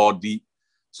throw the ball deep.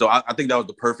 So I think that was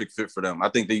the perfect fit for them. I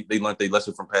think they learned their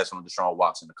lesson from passing on Deshaun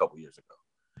Watson a couple years ago.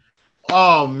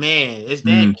 Oh man, is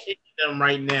that kicking them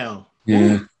right now?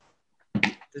 Yeah.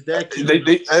 Is that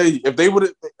if they would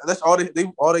have, that's all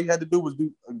they had to do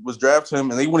was draft him,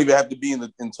 and they wouldn't even have to be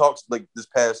in talks like this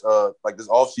past this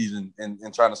offseason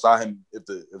and trying to sign him if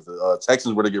the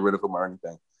Texans were to get rid of him or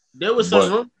anything. There was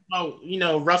some room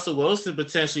about Russell Wilson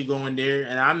potentially going there,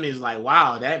 and I'm just like,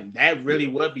 wow, that really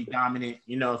would be dominant,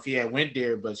 if he had went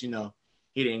there, but he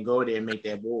didn't go there and make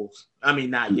that move. I mean,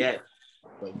 not yet.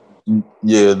 But.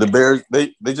 Yeah, the Bears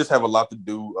they just have a lot to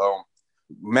do.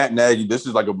 Matt Nagy, this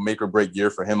is like a make or break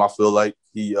year for him. I feel like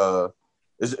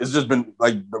it's just been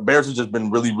like the Bears have just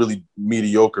been really, really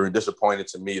mediocre and disappointed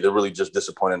to me. They're really just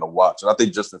disappointing to watch. And I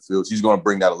think Justin Fields, he's going to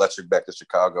bring that electric back to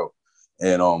Chicago,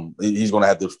 and he's going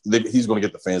to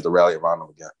get the fans to rally around him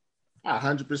again.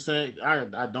 100%.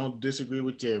 I don't disagree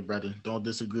with you, brother. Don't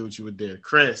disagree with you with there.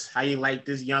 Chris, how you like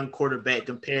this young quarterback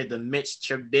compared to Mitch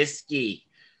Trubisky?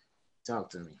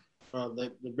 Talk to me.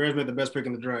 The Bears made the best pick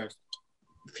in the draft.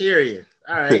 Period.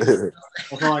 All right.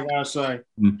 That's all I gotta say.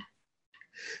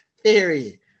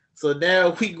 Period. So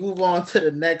now we move on to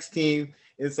the next team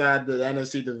inside the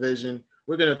NFC division.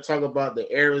 We're gonna talk about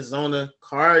the Arizona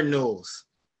Cardinals.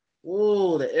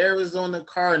 Oh, the Arizona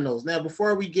Cardinals. Now,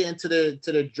 before we get into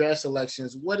the draft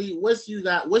selections, what's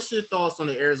your thoughts on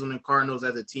the Arizona Cardinals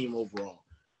as a team overall?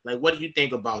 Like, what do you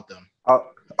think about them?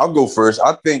 I'll go first.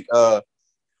 I think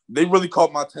they really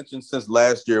caught my attention since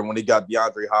last year when they got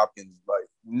DeAndre Hopkins. Like,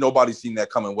 nobody's seen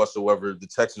that coming whatsoever. The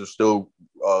Texans are still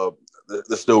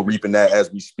they're still reaping that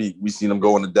as we speak. We've seen them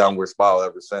go in a downward spiral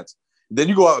ever since. Then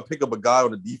you go out and pick up a guy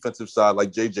on the defensive side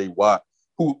like J.J. Watt,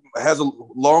 who has a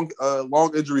long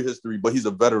injury history, but he's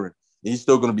a veteran. And he's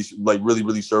still going to be like really,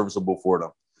 really serviceable for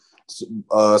them.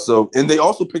 And they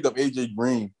also picked up A.J.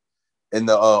 Green in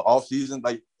the offseason.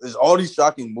 Like, there's all these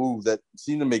shocking moves that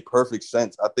seem to make perfect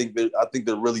sense. I think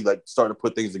they're really like starting to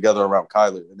put things together around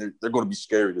Kyler, and they're going to be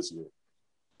scary this year.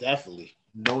 Definitely,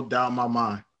 no doubt in my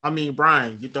mind. I mean,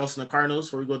 Brian, your thoughts on the Cardinals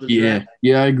before we go to the draft?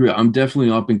 Yeah, I agree. I'm definitely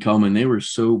up and coming. They were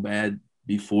so bad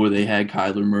before they had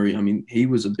Kyler Murray. I mean, he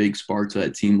was a big spark to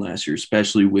that team last year,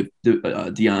 especially with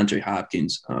DeAndre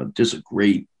Hopkins. Just a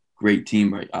great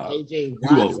team, right? AJ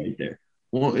duo right there.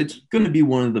 Well, it's going to be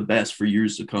one of the best for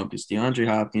years to come because DeAndre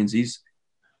Hopkins, he's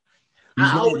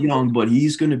not young, but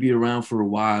he's going to be around for a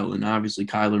while. And obviously,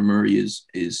 Kyler Murray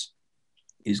is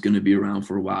going to be around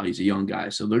for a while. He's a young guy,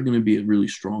 so they're going to be a really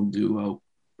strong duo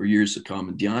for years to come.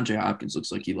 And DeAndre Hopkins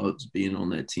looks like he loves being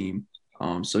on that team.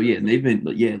 So yeah, and they've been,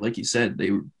 like you said,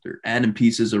 they're adding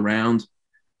pieces around.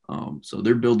 So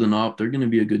they're building up. They're going to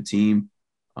be a good team.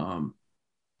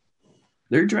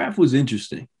 Their draft was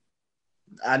interesting.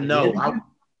 I know.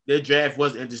 Their draft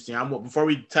was interesting. Before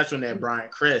we touch on that, Brian,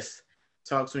 Chris,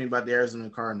 talk to me about the Arizona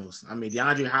Cardinals. I mean,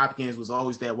 DeAndre Hopkins was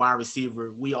always that wide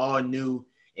receiver. We all knew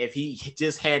if he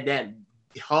just had that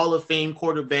Hall of Fame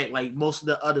quarterback, like most of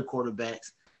the other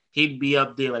quarterbacks, he'd be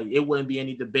up there. Like, it wouldn't be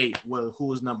any debate who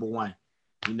was number one.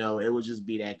 You know, it would just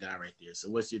be that guy right there. So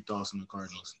what's your thoughts on the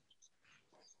Cardinals?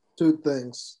 Two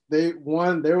things. They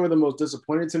were the most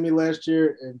disappointing to me last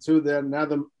year, and two, they're now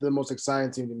the most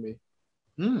exciting team to me.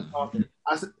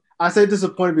 I say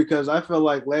disappointed because I feel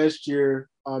like last year,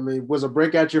 was a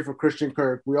breakout year for Christian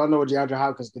Kirk. We all know what DeAndre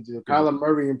Hopkins can do. Kyler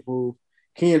Murray improved.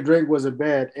 Kenyon Drake wasn't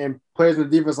bad, and players in the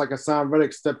defense like Hassan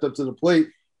Reddick stepped up to the plate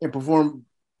and performed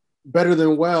better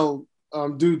than well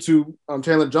due to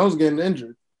Chandler Jones getting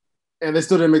injured. And they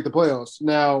still didn't make the playoffs.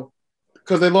 Now,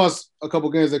 because they lost a couple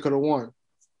games they could have won.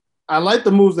 I like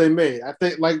the moves they made. I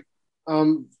think, like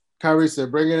Kyrie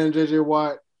said, bringing in J.J.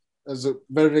 Watt as a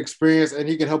veteran experience, and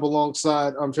he can help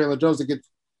alongside Chandler Jones to get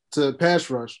to pass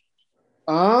rush.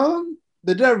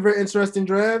 They did have a very interesting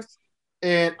draft,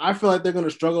 and I feel like they're going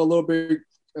to struggle a little bit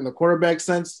in the quarterback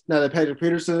sense now that Patrick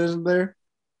Peterson isn't there.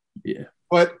 Yeah.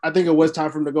 But I think it was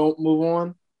time for him to move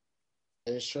on.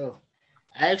 It's true.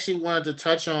 I actually wanted to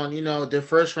touch on, their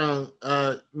first round,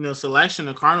 selection.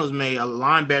 The Cardinals made a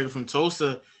linebacker from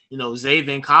Tulsa,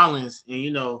 Zaven Collins.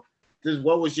 And,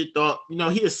 what was your thought? He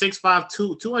is 6'5",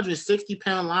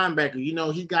 260-pound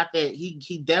linebacker. He got that.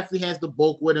 He definitely has the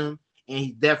bulk with him, and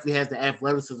he definitely has the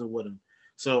athleticism with him.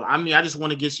 So, I just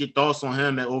want to get your thoughts on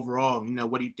him and overall.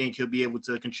 What do you think he'll be able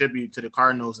to contribute to the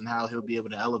Cardinals and how he'll be able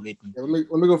to elevate them? Yeah, let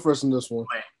me go first on this one.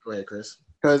 Go ahead, Chris.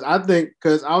 Because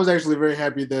I was actually very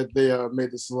happy that they made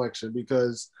the selection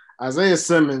because Isaiah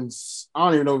Simmons, I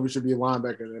don't even know if he should be a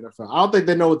linebacker in the NFL. I don't think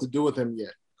they know what to do with him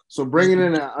yet. So bringing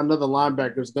in another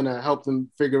linebacker is going to help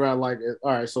them figure out, like,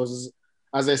 all right, so is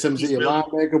Isaiah Simmons a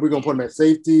linebacker? We're going to put him at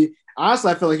safety.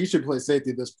 Honestly, I feel like he should play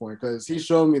safety at this point because he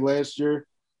showed me last year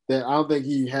that I don't think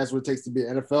he has what it takes to be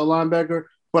an NFL linebacker,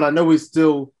 but I know he's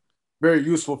still very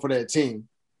useful for that team.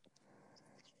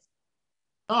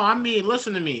 Oh,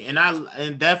 listen to me, and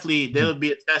definitely there'll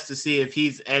be a test to see if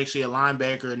he's actually a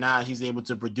linebacker or not. He's able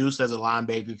to produce as a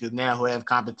linebacker because now he'll have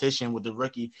competition with the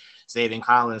rookie Zaven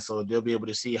Collins, so they'll be able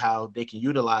to see how they can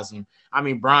utilize him.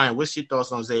 Brian, what's your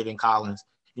thoughts on Zaven Collins?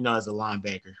 As a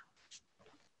linebacker.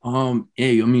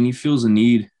 He feels a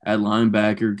need at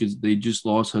linebacker because they just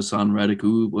lost Hassan Reddick,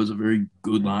 who was a very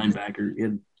good linebacker. He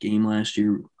had a game last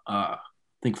year, I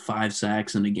think 5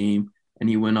 sacks in a game, and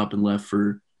he went up and left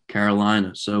for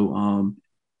Carolina. So,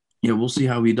 we'll see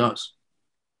how he does.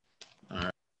 All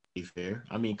right, fair.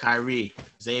 Kyrie,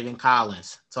 Zaven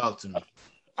Collins, talk to me.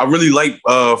 I really like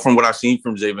from what I've seen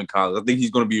from Zaven Collins. I think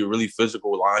he's going to be a really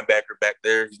physical linebacker back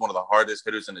there. He's one of the hardest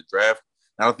hitters in the draft.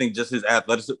 And I think just his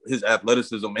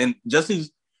athleticism and just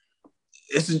his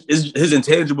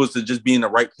intangibles to just be in the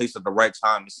right place at the right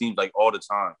time. It seems like all the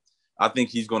time. I think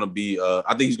he's going to be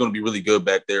really good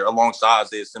back there alongside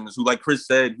Isaiah Simmons, who, like Chris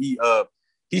said,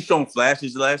 he's shown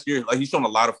flashes last year. Like he's shown a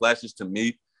lot of flashes to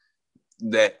me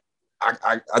that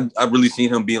I really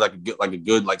seen him being like a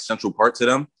good like central part to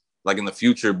them, like in the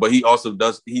future. But he also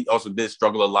did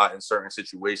struggle a lot in certain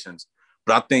situations.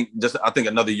 But I think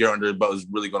another year under his belt is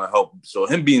really going to help. So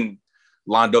him being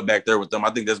lined up back there with them,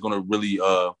 I think that's going to really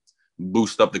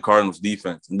boost up the Cardinals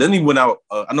defense. And then he went out.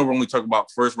 I know we're only talking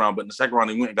about first round, but in the second round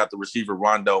he went and got the receiver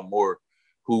Rondell Moore,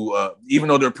 who even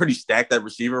though they're pretty stacked at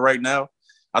receiver right now,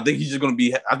 I think he's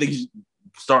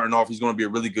starting off. He's going to be a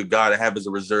really good guy to have as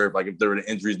a reserve. Like if there are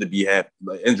injuries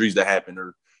that happen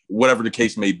or whatever the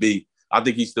case may be, I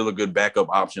think he's still a good backup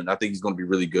option. I think he's going to be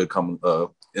really good coming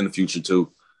in the future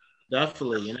too.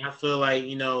 Definitely. And I feel like,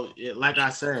 like I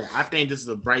said, I think this is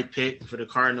a bright pick for the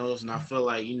Cardinals. And I feel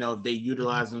like, if they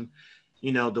utilize him,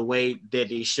 the way that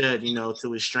they should,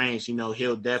 to his strengths,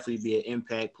 he'll definitely be an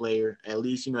impact player, at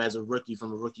least, as a rookie,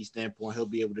 from a rookie standpoint, he'll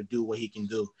be able to do what he can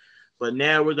do. But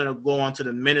now we're going to go on to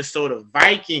the Minnesota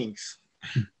Vikings.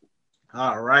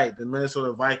 All right, the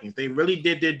Minnesota Vikings. They really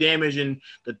did their damage in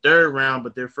the third round,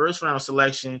 but their first round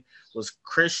selection was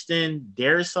Christian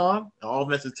Darrisaw, an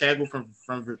offensive tackle from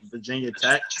Virginia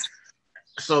Tech.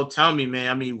 So tell me, man,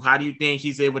 I mean, how do you think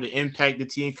he's able to impact the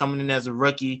team coming in as a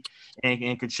rookie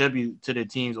and contribute to the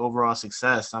team's overall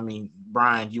success? I mean,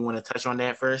 Brian, do you want to touch on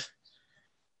that first?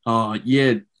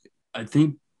 Yeah, I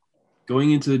think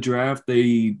going into the draft,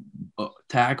 they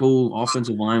tackle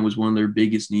offensive line was one of their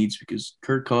biggest needs because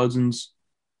Kirk Cousins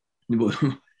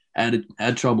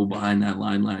had trouble behind that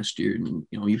line last year. And,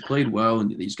 he played well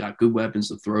and he's got good weapons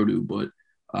to throw to. But,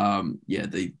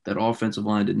 that offensive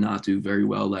line did not do very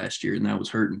well last year, and that was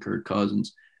hurting Kirk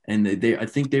Cousins. And I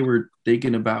think they were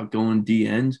thinking about going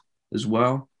D-end as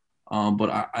well.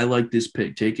 But I like this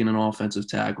pick, taking an offensive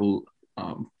tackle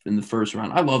in the first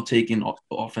round. I love taking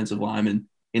offensive linemen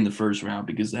in the first round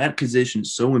because that position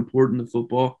is so important to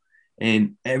football,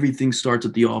 and everything starts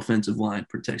at the offensive line.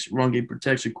 Protects your run game,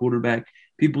 protects your quarterback.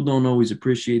 People don't always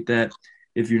appreciate that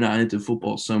if you're not into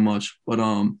football so much. But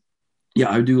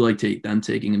I do like them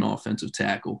taking an offensive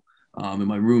tackle. And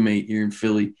my roommate here in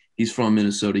Philly, he's from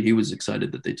Minnesota. He was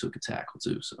excited that they took a tackle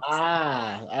too. So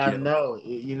I know.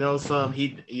 He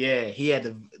had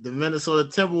the Minnesota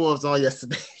Timberwolves on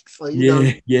yesterday. So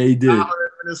he did. I'm a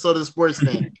Minnesota sports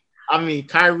fan. I mean,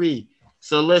 Kyrie.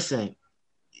 So listen,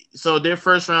 their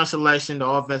first round selection, the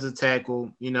offensive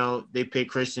tackle, they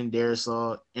picked Christian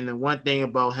Darrisaw. And the one thing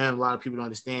about him, a lot of people don't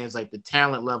understand, is like the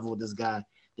talent level of this guy.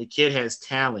 The kid has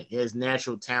talent. He has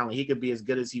natural talent. He could be as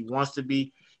good as he wants to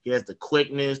be. He has the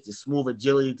quickness, the smooth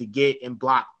agility to get and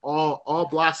block all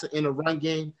blocks in the run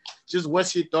game. Just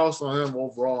what's your thoughts on him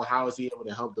overall? How is he able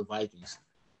to help the Vikings?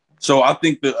 So I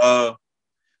think the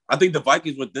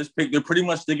Vikings with this pick, they're pretty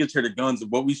much sticking to their guns.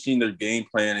 What we've seen their game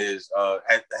plan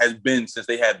has been since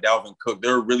they had Dalvin Cook.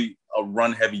 They're really a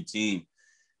run-heavy team.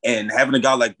 And having a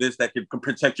guy like this that can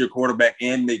protect your quarterback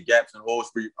and make gaps and holes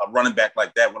for a running back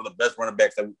like that, one of the best running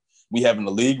backs that we have in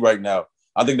the league right now,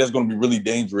 I think that's going to be really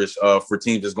dangerous for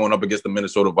teams that's going up against the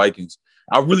Minnesota Vikings.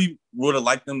 I really would have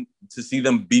liked them to see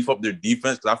them beef up their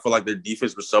defense because I feel like their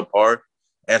defense was subpar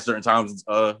at certain times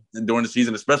during the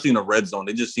season, especially in the red zone.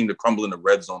 They just seem to crumble in the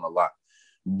red zone a lot.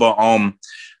 But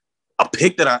a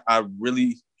pick that I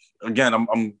really, again,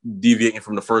 I'm deviating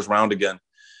from the first round again.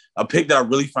 A pick that I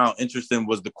really found interesting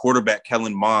was the quarterback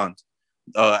Kellen Mond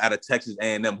out of Texas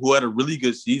A&M, who had a really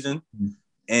good season.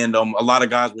 And a lot of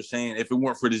guys were saying if it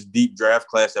weren't for this deep draft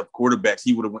class of quarterbacks,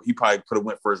 he probably could have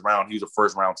went first round. He was a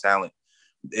first round talent.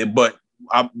 But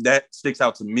that sticks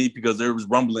out to me because there was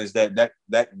rumblings that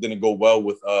didn't go well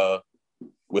with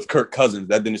Kirk Cousins.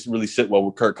 That didn't really sit well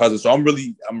with Kirk Cousins. So I'm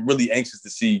really anxious to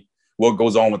see what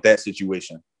goes on with that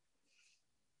situation.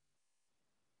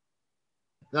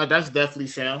 No, that's definitely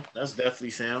sound.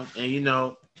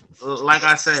 And, like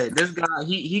I said, this guy,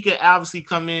 he could obviously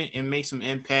come in and make some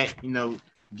impact,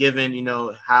 given,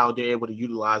 how they're able to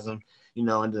utilize him,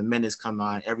 and the minutes come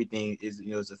on. Everything is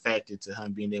a factor to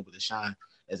him being able to shine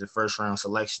as a first round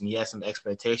selection. He has some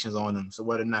expectations on him. So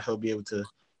whether or not he'll be able to,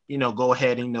 go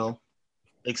ahead and,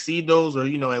 exceed those or,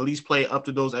 at least play up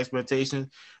to those expectations,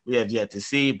 we have yet to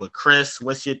see. But Chris,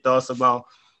 what's your thoughts about,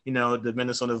 the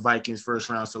Minnesota Vikings first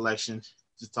round selection?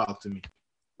 Just talk to me.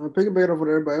 I'm picking back up what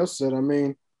everybody else said. I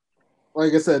mean,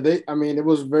 like I said, it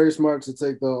was very smart to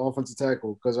take the offensive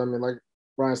tackle because, like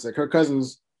Brian said, Kirk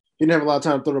Cousins, he didn't have a lot of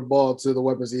time to throw the ball to the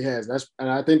weapons he has. And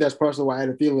I think that's partially why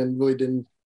Adam Thielen really didn't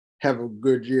have a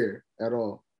good year at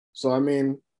all. So,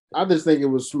 I just think it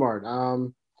was smart.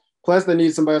 Plus, they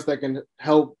need somebody else that can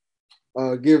help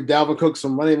give Dalvin Cook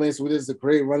some running lanes. So this is a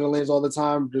great running lanes all the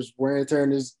time, just wearing and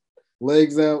tearing his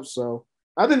legs out. So,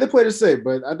 I think they played it safe,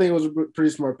 but I think it was a pretty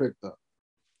smart pick, though.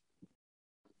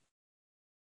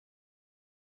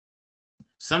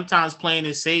 sometimes playing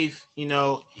it safe,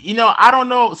 I don't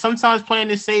know. Sometimes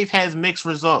playing it safe has mixed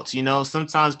results.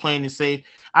 Sometimes playing it safe.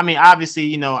 I mean,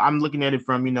 obviously, I'm looking at it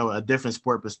from, a different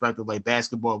sport perspective, like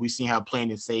basketball. We've seen how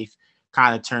playing it safe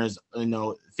kind of turns,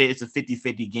 it's a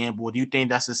 50-50 gamble. Do you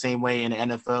think that's the same way in the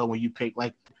NFL when you pick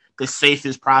like the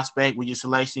safest prospect with your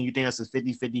selection? You think that's a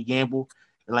 50-50 gamble?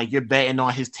 Like you're betting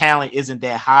on his talent isn't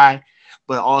that high,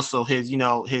 but also his, he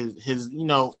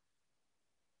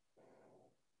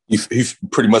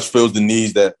pretty much fills the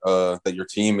needs that that your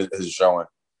team is showing.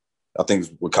 I think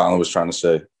is what Colin was trying to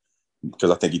say, because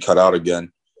I think he cut out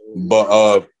again.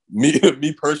 But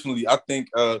me personally, I think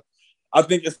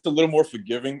it's a little more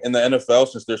forgiving in the NFL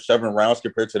since there's 7 rounds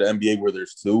compared to the NBA where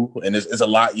there's 2, and it's a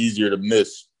lot easier to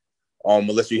miss,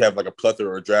 unless you have like a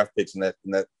plethora of draft picks in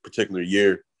that particular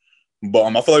year. But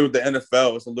I feel like with the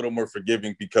NFL, it's a little more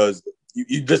forgiving because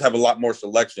you just have a lot more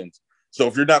selections. So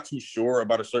if you're not too sure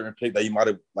about a certain pick that you might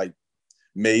have like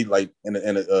made like in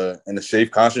a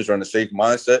safe conscience or in a safe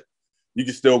mindset, you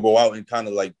can still go out and kind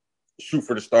of like shoot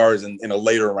for the stars in a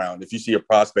later round if you see a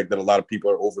prospect that a lot of people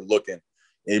are overlooking,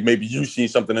 and maybe you see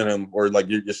something in him, or like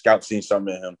your scout seen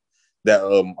something in him that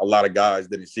a lot of guys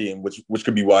didn't see him, which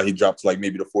could be why he dropped to like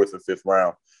maybe the 4th or 5th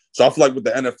round. So I feel like with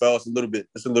the NFL, it's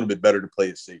a little bit better to play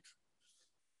it safe.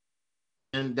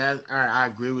 And that, all right, I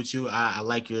agree with you. I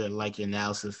like your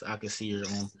analysis. I can see your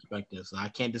own perspective, so I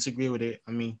can't disagree with it.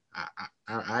 I mean,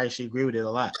 I actually agree with it a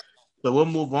lot. So we'll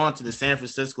move on to the San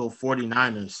Francisco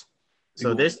 49ers.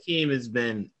 So this team has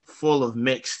been full of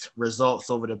mixed results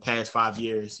over the past 5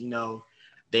 years.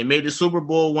 They made the Super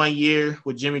Bowl one year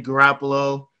with Jimmy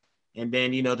Garoppolo, and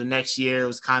then the next year it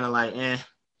was kind of like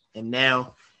and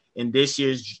now in this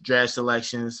year's draft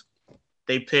selections,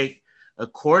 they picked a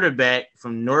quarterback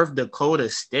from North Dakota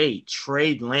State,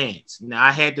 Trey Lance. Now,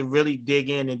 I had to really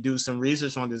dig in and do some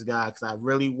research on this guy because I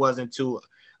really wasn't too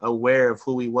aware of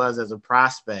who he was as a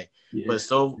prospect. Yeah. But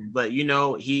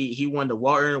he won the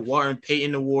Walter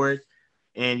Payton Award,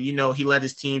 and he led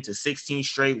his team to 16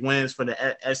 straight wins for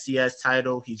the FCS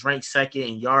title. He's ranked 2nd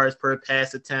in yards per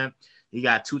pass attempt. He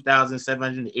got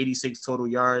 2,786 total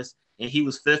yards, and he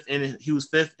was fifth in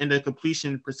the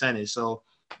completion percentage. So,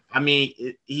 I mean,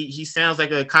 he sounds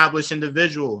like an accomplished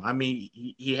individual. I mean,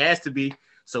 he has to be.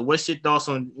 So what's your thoughts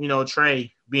on,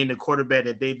 Trey being the quarterback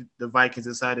that the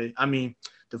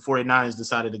 49ers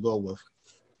decided to go with?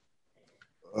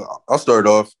 I'll start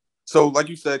off. So like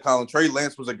you said, Colin, Trey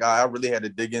Lance was a guy I really had to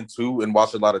dig into and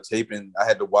watch a lot of tape. And I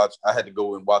had to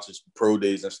go and watch his pro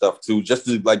days and stuff too, just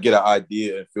to like get an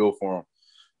idea and feel for him.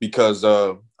 Because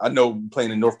I know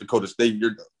playing in North Dakota State,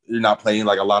 you're not playing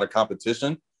like a lot of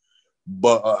competition.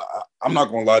 But I'm not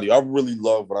gonna lie to you. I really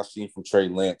love what I've seen from Trey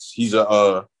Lance.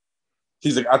 I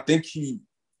think he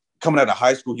coming out of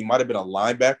high school, he might have been a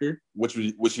linebacker, which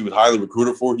he was highly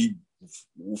recruited for.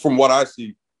 From what I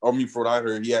see, from what I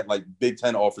heard, he had like Big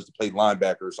Ten offers to play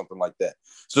linebacker or something like that.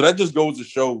 So that just goes to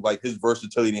show like his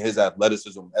versatility and his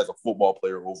athleticism as a football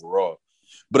player overall.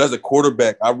 But as a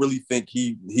quarterback, I really think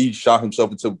he shot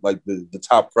himself into like the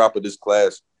top crop of this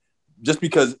class, just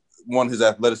because. One, his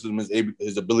athleticism,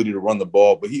 his ability to run the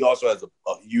ball, but he also has a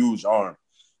huge arm.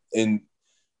 And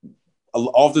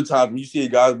oftentimes when you see a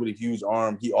guy with a huge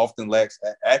arm, he often lacks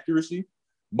accuracy,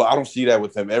 but I don't see that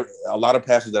with him. A lot of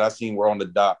passes that I've seen were on the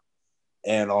dot.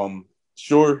 And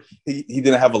sure, he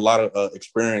didn't have a lot of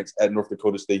experience at North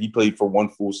Dakota State. He played for one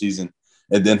full season,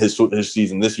 and then his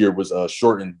season this year was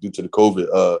shortened due to the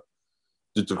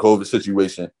COVID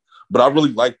situation. But I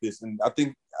really like this, and I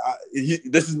think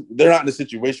they're not in a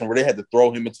situation where they had to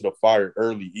throw him into the fire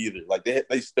early either. Like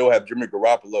they still have Jimmy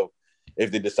Garoppolo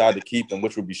if they decide to keep him,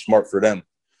 which would be smart for them.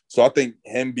 So I think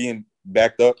him being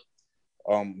backed up,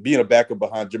 being a backup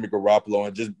behind Jimmy Garoppolo,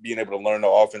 and just being able to learn the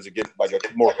offense and get like a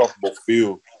more comfortable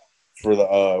feel for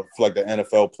the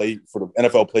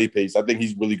NFL play pace, I think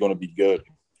he's really going to be good.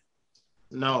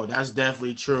 No, that's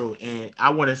definitely true. And I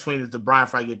want to swing this to Brian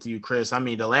before I get to you, Chris. I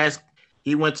mean,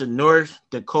 he went to North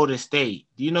Dakota State.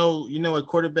 Do you know a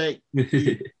quarterback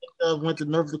went to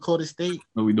North Dakota State?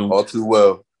 No, we don't. All too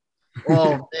well.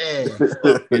 Oh man.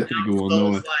 It's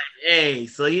like, hey,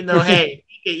 so hey,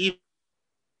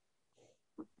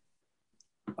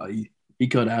 he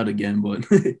cut out again, but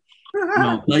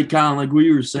like Colin, like what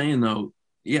you were saying though,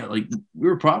 yeah, like we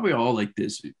were probably all like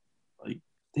this. Like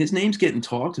his name's getting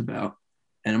talked about,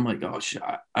 and I'm like, oh shit,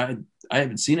 I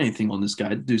haven't seen anything on this guy.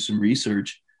 To do some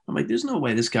research. I'm like, there's no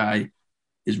way this guy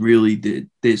is really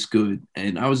this good.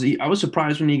 And I was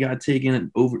surprised when he got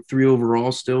taken over 3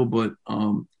 overall still, but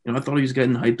I thought he was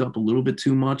getting hyped up a little bit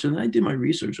too much. And then I did my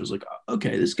research. I was like,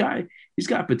 okay, this guy, he's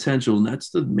got potential, and that's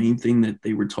the main thing that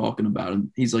they were talking about.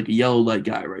 And he's like a yellow light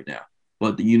guy right now.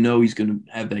 but he's going to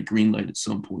have that green light at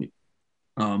some point.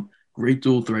 Great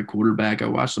dual threat quarterback. I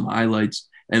watched some highlights,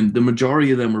 and the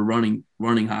majority of them were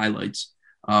running highlights.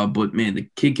 But man, the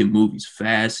kid can move. He's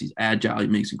fast. He's agile. He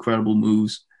makes incredible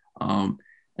moves. And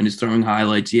his throwing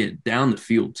highlights, down the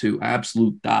field too.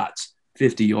 Absolute dots,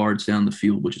 50 yards down the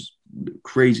field, which is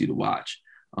crazy to watch.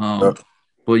 But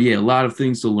a lot of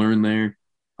things to learn there.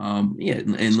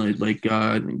 And like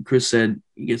Chris said,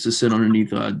 he gets to sit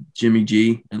underneath Jimmy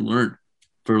G and learn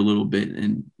for a little bit.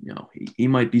 And he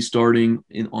might be starting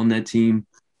on that team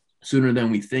sooner than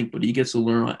we think, but he gets to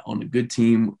learn on a good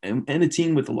team and a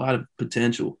team with a lot of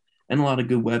potential and a lot of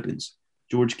good weapons.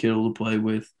 George Kittle to play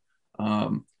with.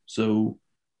 We'll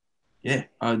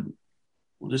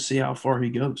just see how far he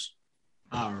goes.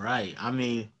 All right. I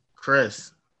mean,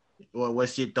 Chris,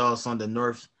 what's your thoughts on the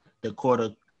North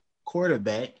Dakota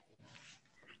quarterback?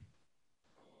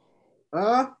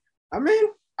 I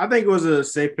think it was a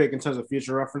safe pick in terms of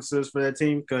future references for that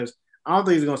team because I don't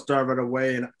think he's going to start right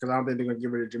away because I don't think they're going to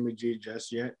get rid of Jimmy G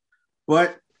just yet.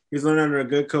 But he's learning under a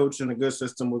good coach and a good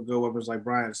system with good weapons, like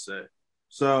Brian said.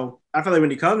 So I feel like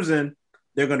when he comes in,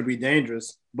 they're going to be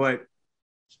dangerous. But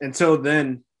until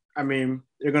then, I mean,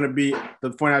 they're going to be – the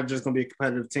point out just going to be a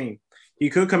competitive team. He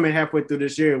could come in halfway through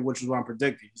this year, which is what I'm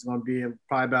predicting. He's going to be in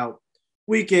probably about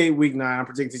week 8, week 9. I'm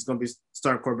predicting he's going to be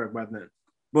starting quarterback by then.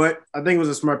 But I think it was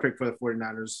a smart pick for the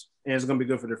 49ers, and it's going to be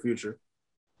good for their future.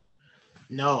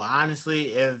 No,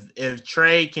 honestly, if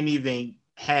Trey can even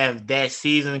have that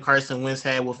season Carson Wentz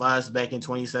had with us back in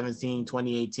 2017,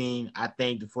 2018, I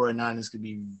think the 49ers could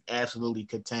be absolutely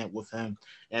content with him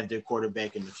as their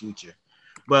quarterback in the future.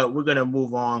 But we're going to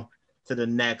move on to the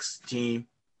next team.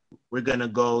 We're going to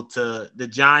go to the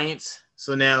Giants.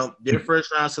 So now their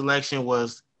first-round selection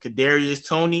was Kadarius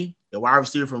Toney, the wide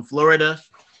receiver from Florida.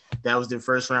 That was their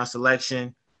first-round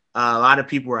selection. A lot of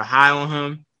people were high on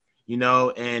him.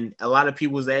 And a lot of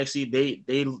people was actually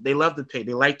they loved the pick.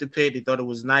 They liked the pick. They thought it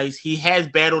was nice. He has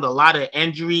battled a lot of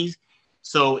injuries,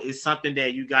 so it's something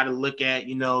that you got to look at.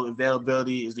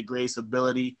 Availability is the greatest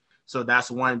ability, so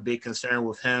that's one big concern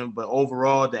with him. But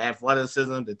overall, the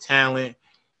athleticism, the talent,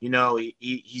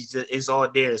 he's just, it's all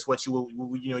there. It's what you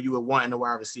would want in a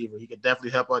wide receiver. He could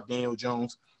definitely help out Daniel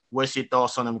Jones. What's your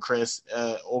thoughts on him, Chris?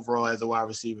 Overall, as a wide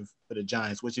receiver for the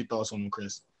Giants, what's your thoughts on him,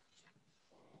 Chris?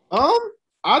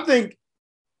 I think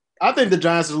the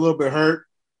Giants are a little bit hurt,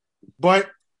 but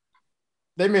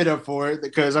they made up for it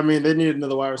because, they needed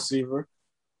another wide receiver.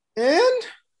 And,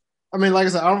 like I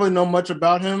said, I don't really know much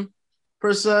about him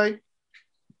per se,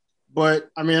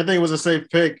 but, I think it was a safe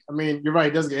pick. You're right,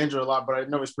 he does get injured a lot, but I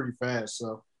know he's pretty fast,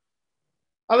 so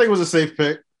I think it was a safe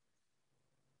pick.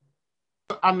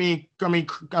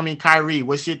 Kyrie,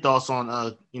 what's your thoughts on,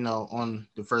 on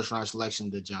the first-round selection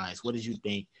of the Giants? What did you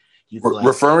think?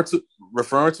 Referring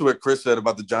to what Chris said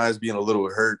about the Giants being a little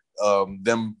hurt,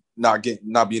 them not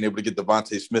being able to get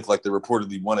Devontae Smith like they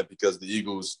reportedly wanted because the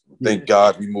Eagles, thank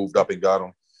God, we moved up and got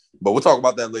him. But we'll talk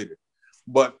about that later.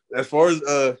 But as far as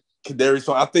Kadarius,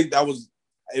 so I think that was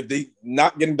if they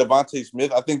not getting Devontae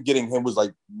Smith, I think getting him was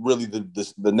like really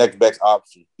the next best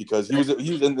option because he was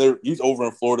in there. He's over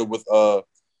in Florida with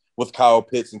Kyle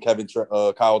Pitts and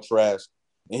Kyle Trask.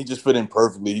 And he just fit in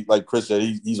perfectly. Like Chris said,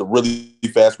 he's a really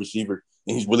fast receiver,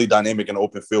 and he's really dynamic in the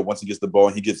open field. Once he gets the ball,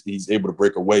 and he's able to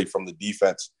break away from the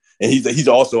defense. And he's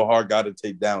also a hard guy to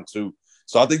take down too.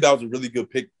 So I think that was a really good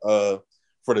pick for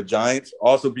the Giants.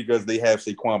 Also because they have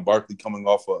Saquon Barkley coming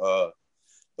off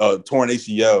a torn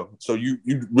ACL, so you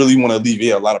really want to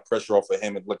alleviate a lot of pressure off of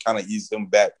him and kind of ease him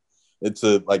back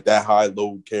into like that high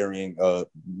load carrying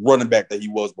running back that he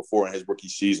was before in his rookie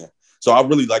season. So I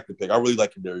really like the pick. I really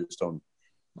like Kadarius Toney.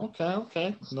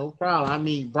 Okay, no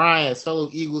problem. Brian, fellow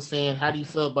Eagles fan, how do you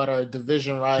feel about our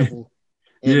division rival?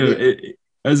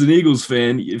 As an Eagles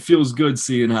fan, it feels good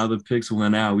seeing how the picks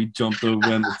went out. We jumped over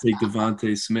them to take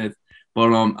Devontae Smith,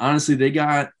 but honestly, they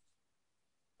got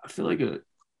I feel like a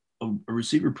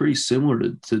receiver pretty similar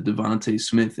to Devontae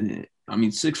Smith. And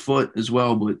 6 foot as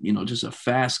well, but just a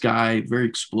fast guy, very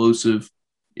explosive,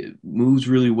 it moves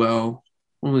really well.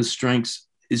 One of his strengths.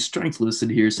 His strength listed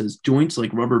here says joints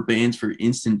like rubber bands for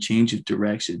instant change of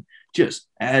direction. Just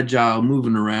agile,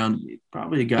 moving around.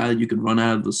 Probably a guy that you could run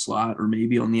out of the slot or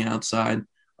maybe on the outside,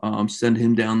 send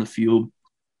him down the field.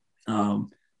 A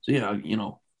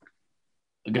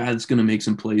guy that's going to make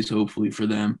some plays hopefully for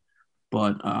them.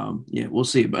 But, we'll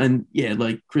see.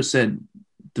 Like Chris said,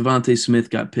 Devontae Smith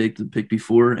got picked the pick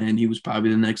before, and he was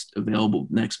probably the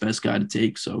next best guy to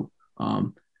take. So,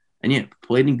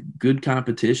 played in good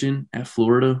competition at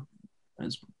Florida.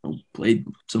 Has played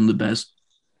some of the best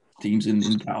teams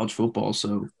in college football.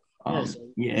 So,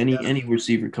 any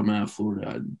receiver coming out of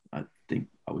Florida, I think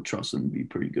would trust them to be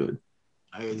pretty good.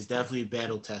 It's definitely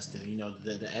battle tested. You know,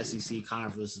 the SEC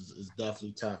conference is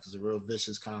definitely tough. It's a real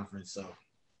vicious conference. So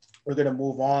we're gonna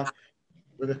move on.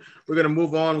 We're gonna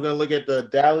move on. We're gonna look at the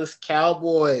Dallas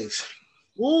Cowboys.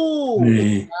 Ooh,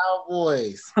 the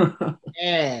Cowboys.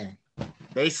 Man,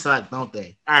 they suck, don't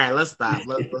they? All right, let's stop.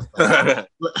 Let's stop.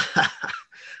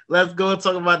 Let's go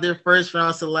talk about their first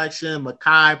round selection.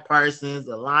 Mekhi Parsons,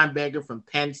 a linebacker from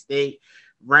Penn State,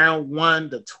 round 1,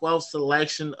 the 12th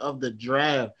selection of the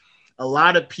draft. A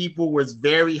lot of people was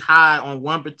very high on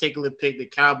one particular pick the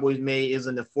Cowboys made. Is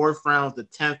in the 4th round, the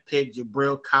 10th pick,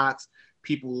 Jabril Cox.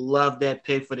 People love that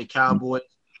pick for the Cowboys.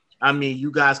 I mean,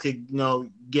 you guys could,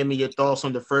 give me your thoughts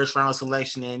on the first round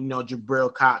selection and,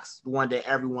 Jabril Cox, the one that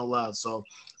everyone loves. So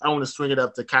I want to swing it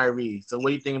up to Kyrie. So what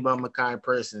do you think about Mekhi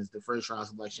Parsons, the first round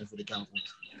selection for the Cowboys?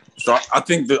 So I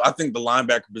think the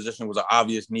linebacker position was an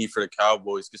obvious need for the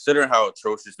Cowboys, considering how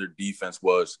atrocious their defense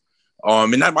was.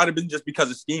 And that might have been just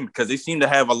because of scheme, because they seem to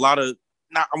have a lot of,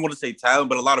 not I want to say talent,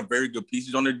 but a lot of very good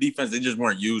pieces on their defense. They just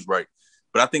weren't used right.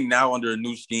 But I think now under a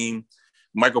new scheme,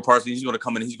 Michael Parsons, he's going to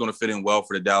come in and he's going to fit in well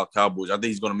for the Dallas Cowboys. I think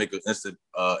he's going to make an instant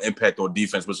impact on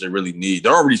defense, which they really need.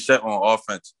 They're already set on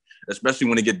offense, especially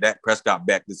when they get Dak Prescott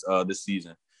back this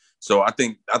season. So I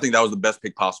think that was the best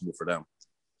pick possible for them.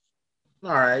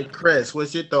 All right, Chris,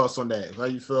 what's your thoughts on that? How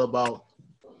you feel about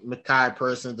Mekhi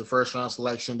Parsons, the first round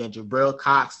selection, then Jabril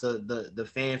Cox, the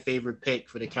fan favorite pick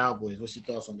for the Cowboys? What's your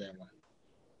thoughts on that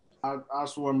one? I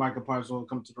swore Michael Parsons will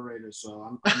come to the Raiders,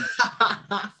 so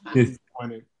I'm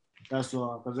disappointed. That's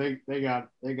all, because they got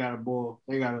a bull.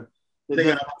 They got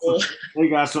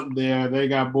something there. They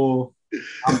got bull.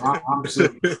 I'm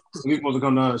sick. He's supposed to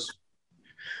come to us.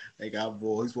 They got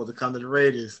bull. He's supposed to come to the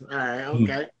Raiders. All right,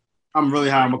 okay. I'm really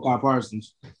high on Mekhi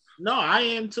Parsons. No, I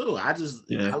am too. I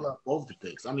love both the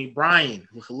picks. I mean, Brian,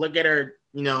 look at our,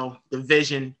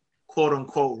 division, quote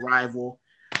unquote rival.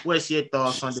 What's your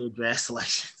thoughts on the draft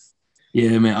selections?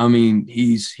 Yeah, man. I mean,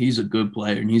 he's a good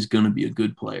player, and he's going to be a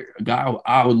good player. A guy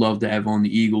I would love to have on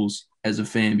the Eagles as a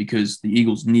fan, because the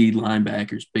Eagles need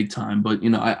linebackers big time. But,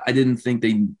 I didn't think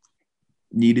they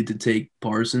needed to take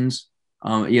Parsons,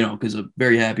 because I'm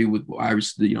very happy with the wide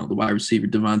receiver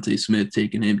Devontae Smith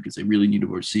taking him, because they really needed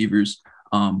receivers.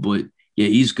 But, yeah,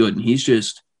 he's good, and he's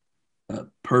just a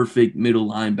perfect middle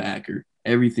linebacker.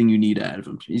 Everything you need out of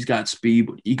him. He's got speed,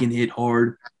 but he can hit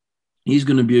hard. He's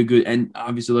going to be a good – and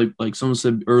obviously, like someone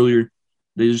said earlier,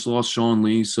 they just lost Sean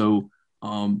Lee. So,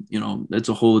 that's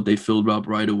a hole that they filled up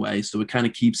right away. So it kind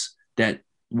of keeps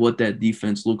what that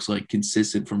defense looks like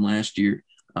consistent from last year.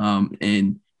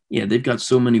 And, yeah, they've got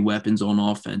so many weapons on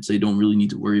offense. They don't really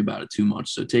need to worry about it too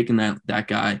much. So taking that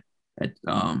guy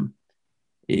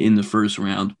in the first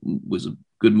round was a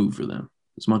good move for them,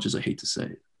 as much as I hate to say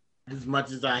it. As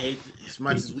much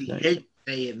as we hate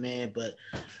say it, man, but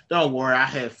don't worry. I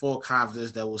had full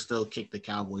confidence that we'll still kick the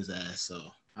Cowboys' ass. So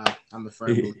I'm a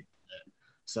firm believer in that.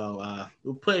 So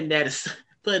we're putting that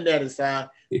aside.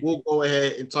 We'll go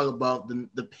ahead and talk about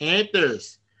the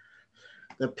Panthers.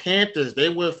 The Panthers, they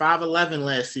were 5-11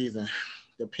 last season.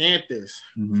 The Panthers.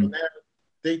 Mm-hmm. So now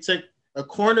they took a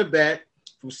cornerback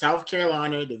from South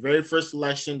Carolina, the very first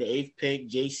selection, the 8th pick,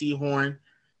 J.C. Horn.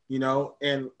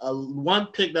 And one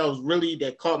pick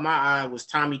that caught my eye was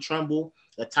Tommy Tremble,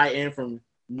 a tight end from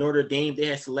Notre Dame. They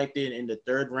had selected in the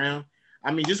 3rd round.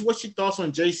 I mean, just what's your thoughts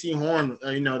on J.C. Horn,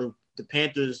 the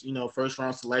Panthers, first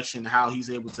round selection, how he's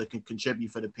able to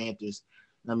contribute for the Panthers?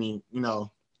 I mean,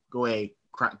 go ahead,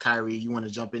 Kyrie, you want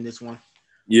to jump in this one?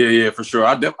 Yeah, for sure.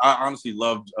 I honestly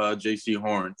loved J.C.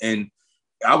 Horn, and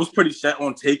I was pretty set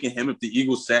on taking him if the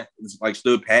Eagles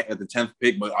stood pat at the 10th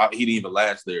pick, but he didn't even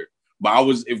last there. But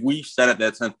if we sat at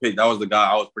that 10th pick, that was the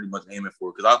guy I was pretty much aiming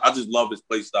for, because I just love his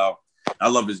play style. I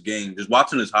love his game. Just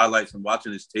watching his highlights and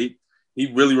watching his tape,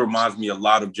 he really reminds me a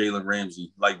lot of Jalen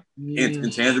Ramsey,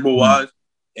 intangible-wise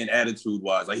and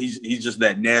attitude-wise. Like, he's just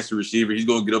that nasty receiver. He's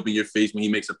going to get up in your face when he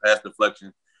makes a pass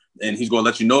deflection, and he's going to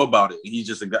let you know about it. He's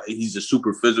just a guy. He's just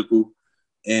super physical,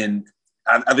 and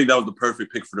I think that was the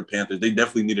perfect pick for the Panthers. They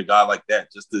definitely need a guy like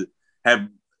that just to have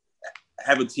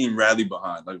a team rally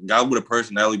behind, like a guy with a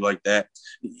personality like that.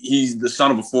 He's the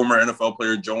son of a former NFL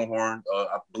player, Joe Horn.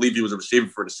 I believe he was a receiver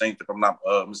for the Saints, if I'm not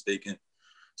mistaken.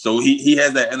 So he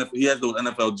has those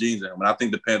NFL genes in him, and I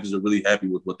think the Panthers are really happy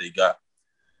with what they got.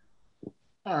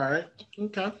 All right,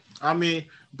 okay. I mean,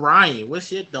 Brian,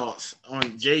 what's your thoughts on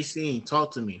JC?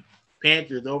 Talk to me.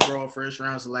 Panthers overall first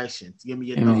round selection. Give me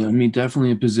your thoughts. I mean,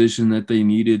 definitely a position that they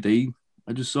needed.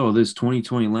 I just saw this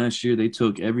 2020 last year. They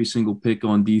took every single pick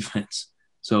on defense.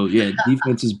 So, yeah,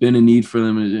 defense has been a need for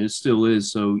them, and it still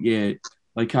is. So, yeah,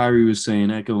 like Kyrie was saying,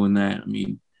 echoing that, I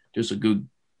mean, just a good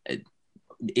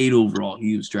 8 overall,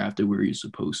 he was drafted where he was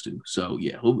supposed to. So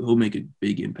yeah, he'll make a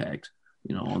big impact,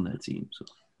 on that team. So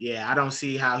yeah, I don't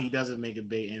see how he doesn't make a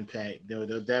big impact. They'll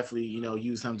definitely,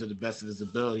 use him to the best of his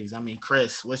abilities. I mean,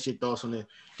 Chris, what's your thoughts on the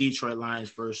Detroit Lions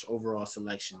first overall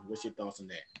selection? What's your thoughts on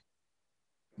that?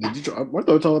 I thought it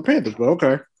was all the Panthers, but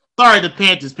okay. Sorry, the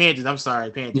Panthers. I'm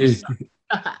sorry, Panthers.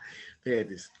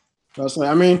 Panthers.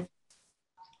 I mean,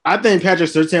 I think Patrick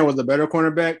Surtain was the better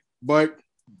cornerback, but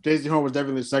J.C. Horn was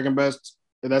definitely the second best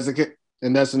in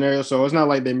that scenario. So it's not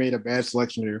like they made a bad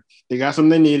selection here. They got something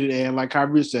they needed, and like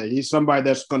Kyrie said, he's somebody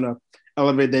that's going to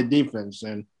elevate their defense,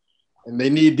 and they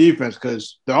need defense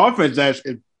because the offense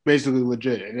is basically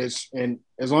legit. And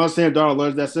as long as Sam Darnold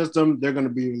learns that system, they're going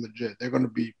to be legit. They're going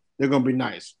to be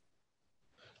nice.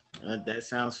 That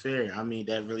sounds fair. I mean,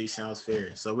 that really sounds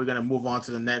fair. So we're going to move on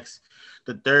to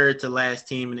the third to last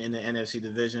team in the NFC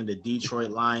division, the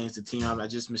Detroit Lions, the team I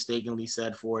just mistakenly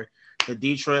said for. The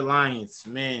Detroit Lions,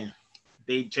 man,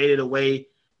 they traded away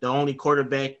the only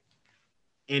quarterback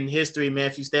in history,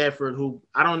 Matthew Stafford, who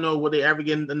I don't know will they ever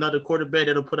get another quarterback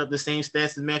that'll put up the same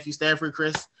stats as Matthew Stafford,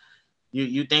 Chris?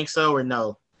 You think so or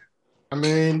no? I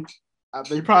mean,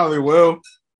 they probably will,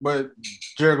 but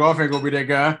Jared Goff ain't going to be that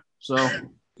guy, so –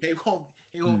 He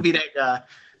won't be that guy.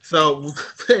 So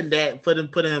putting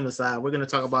him aside, we're gonna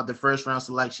talk about the first round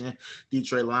selection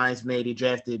Detroit Lions made. He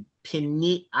drafted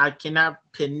Penei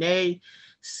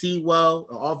Sewell,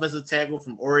 an offensive tackle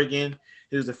from Oregon.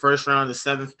 He was the first round, the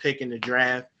 7th pick in the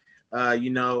draft.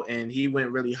 And he went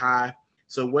really high.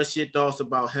 So what's your thoughts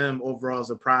about him overall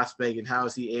as a prospect, and how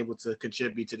is he able to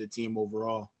contribute to the team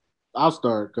overall? I'll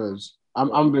start because I'm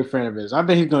a big fan of his. I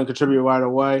think he's going to contribute right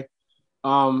away.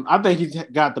 I think he's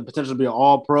got the potential to be an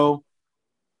all-pro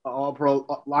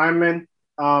lineman.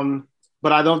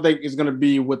 But I don't think it's going to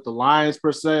be with the Lions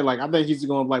per se. Like, I think he's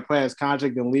going to play his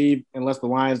contract and leave unless the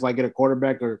Lions get a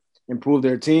quarterback or improve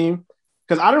their team.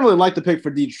 Because I don't really like the pick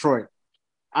for Detroit.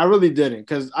 I really didn't,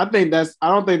 because I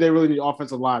don't think they really need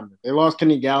offensive linemen. They lost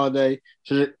Kenny Galladay,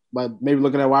 but maybe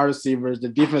looking at wide receivers, the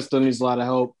defense still needs a lot of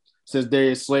help since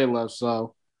Darius Slay left.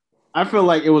 So I feel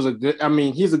like it was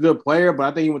he's a good player, but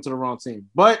I think he went to the wrong team.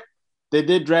 But they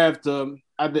did draft, in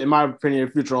my opinion,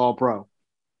 a future All-Pro.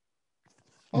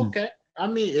 Okay. I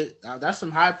mean, that's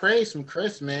some high praise from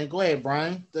Chris, man. Go ahead,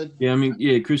 Brian.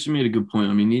 Chris, you made a good point.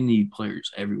 I mean, they need players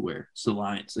everywhere. It's the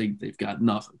Lions. They've got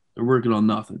nothing. They're working on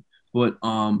nothing. But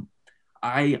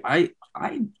I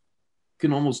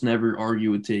can almost never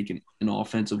argue with taking an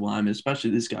offensive lineman,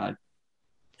 especially this guy.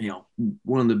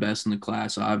 One of the best in the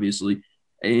class, obviously,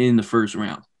 in the first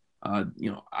round.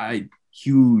 I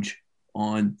huge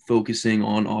on focusing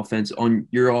on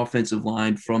your offensive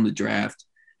line from the draft,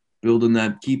 building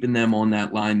that, keeping them on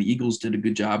that line. The Eagles did a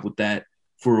good job with that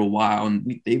for a while,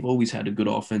 and they've always had a good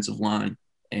offensive line.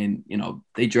 And,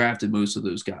 they drafted most of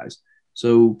those guys.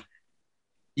 So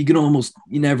you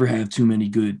never have too many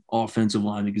good offensive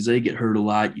linemen because they get hurt a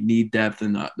lot. You need depth.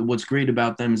 And what's great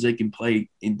about them is they can play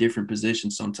in different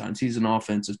positions sometimes. He's an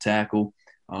offensive tackle.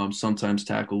 Sometimes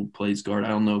tackle, plays guard. I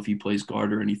don't know if he plays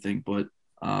guard or anything, but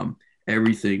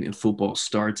everything in football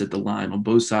starts at the line on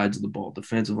both sides of the ball,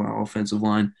 defensive line, offensive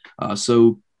line.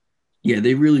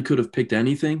 They really could have picked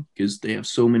anything because they have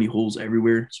so many holes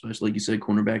everywhere, especially, like you said,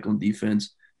 cornerback on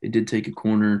defense. They did take a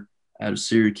corner out of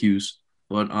Syracuse,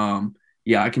 but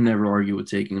I can never argue with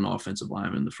taking an offensive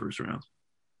lineman in the first round.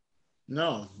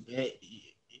 No,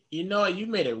 you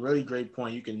made a really great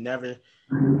point. You can never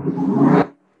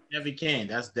can.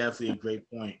 That's definitely a great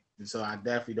point. And so I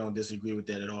definitely don't disagree with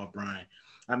that at all, Brian.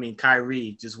 I mean,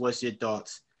 Kyrie, just what's your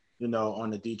thoughts, on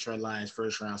the Detroit Lions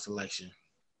first round selection?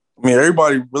 I mean,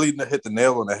 everybody really hit the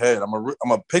nail on the head. I'm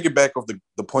a piggyback of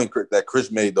the point that Chris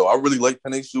made, though. I really like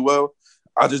Penei Sewell.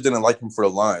 I just didn't like him for the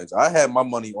Lions. I had my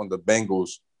money on the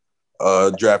Bengals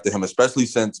drafted him, especially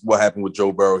since what happened with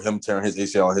Joe Burrow, him tearing his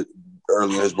ACL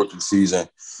early in his rookie season.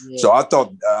 Yeah. So I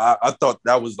thought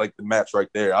that was like the match right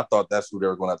there. I thought that's who they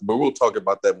were going after. But we'll talk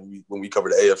about that when we cover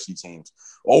the AFC teams.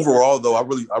 Overall, though, I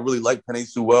really like Penei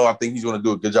Sewell. I think he's going to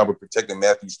do a good job of protecting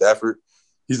Matthew Stafford.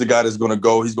 He's the guy that's going to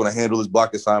go. He's going to handle his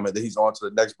block assignment. Then he's on to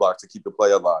the next block to keep the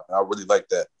play alive. And I really like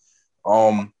that.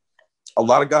 A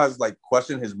lot of guys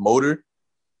question his motor.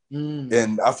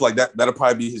 And I feel like that'll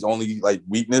probably be his only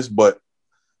weakness, but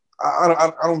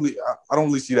I don't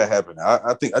really see that happening.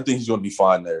 I think he's going to be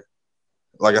fine there.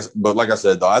 Like I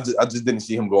said, though, I just didn't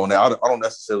see him going there. I don't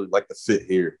necessarily like the fit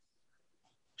here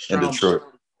in Detroit.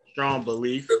 Strong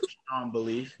belief.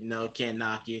 Can't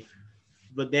knock it.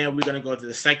 But then we're gonna go to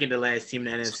the second to last team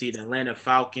in the NFC, the Atlanta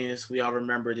Falcons. We all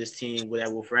remember this team that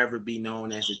will forever be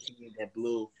known as the team that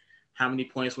blew. How many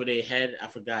points were they ahead? I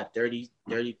forgot. 30,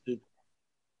 32.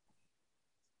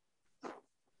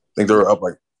 think they were up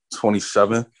like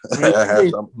 27 at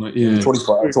halftime. Yeah.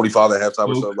 25 at halftime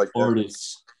or something like that.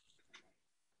 Artists.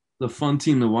 The fun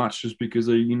team to watch just because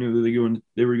they were going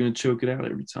to choke it out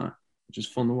every time.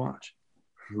 Just fun to watch.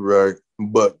 Right.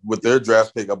 But with their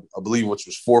draft pick, I believe, which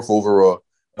was 4th overall,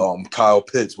 Kyle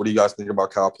Pitts. What do you guys think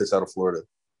about Kyle Pitts out of Florida?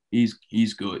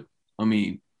 He's good. I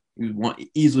mean, he was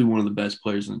easily one of the best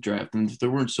players in the draft. And if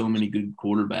there weren't so many good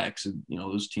quarterbacks, and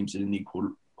those teams didn't need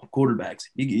quarterbacks,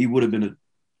 he would have been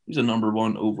he's a number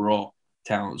 1 overall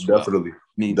talent as well. Definitely. I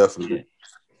mean, definitely. Yeah,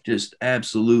 just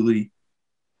absolutely,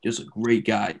 just a great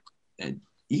guy. And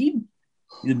the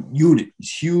unit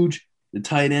is huge, the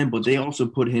tight end, but they also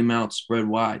put him out spread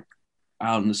wide,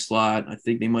 out in the slot. I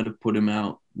think they might have put him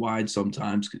out wide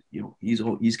sometimes.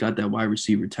 He's got that wide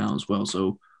receiver talent as well.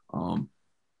 So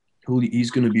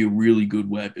he's going to be a really good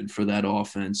weapon for that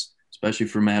offense, especially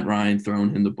for Matt Ryan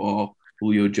throwing him the ball.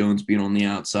 Julio Jones being on the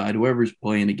outside. Whoever's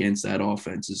playing against that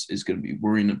offense is going to be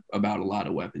worrying about a lot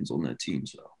of weapons on that team.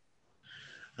 So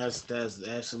that's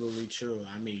absolutely true.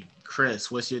 I mean, Chris,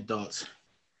 what's your thoughts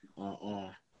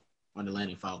on the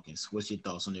Atlanta Falcons? What's your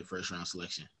thoughts on their first round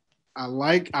selection? I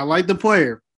like the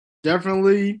player.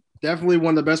 Definitely one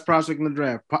of the best prospects in the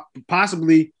draft.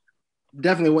 Possibly,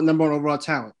 definitely number 1 overall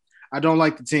talent. I don't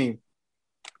like the team.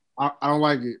 I don't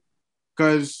like it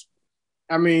because,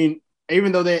 I mean,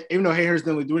 even though Hayhurst didn't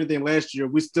really do anything last year,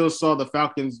 we still saw the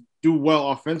Falcons do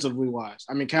well offensively wise.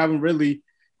 I mean, Calvin Ridley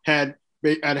had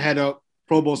a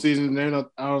Pro Bowl season, and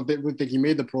I don't think he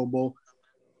made the Pro Bowl.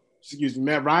 Excuse me.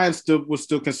 Matt Ryan was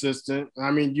still consistent.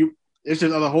 I mean, it's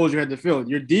just other holes you had to fill.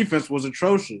 Your defense was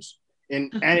atrocious,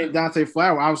 and adding Dante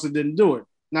Flower obviously didn't do it.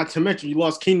 Not to mention you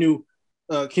lost Keanu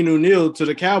Neal to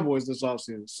the Cowboys this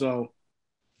offseason. So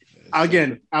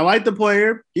again, I like the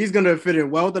player. He's going to fit in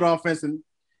well with that offense, and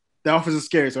the offense is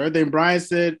scary. So everything Brian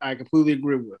said, I completely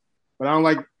agree with. But I don't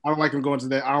like him going to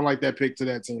that. I don't like that pick to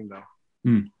that team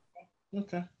though.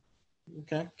 Okay,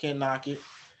 can't knock it.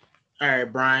 All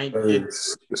right, Brian.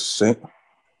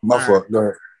 My fault. Go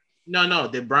ahead. No.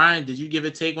 Did you give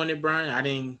a take on it, Brian? I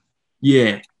didn't.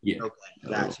 Yeah. Okay,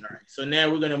 gotcha. All right. So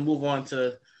now we're gonna move on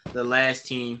to the last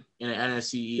team in the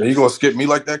NFC East. Are you gonna skip me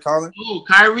like that, Colin? Oh,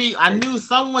 Kyrie! I knew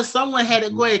someone had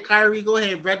it. Go ahead, Kyrie. Go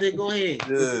ahead, brother. Go ahead.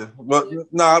 Yeah, but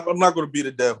I'm not gonna beat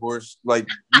a dead horse. Like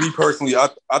me personally,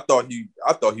 I thought he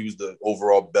was the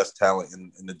overall best talent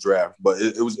in the draft, but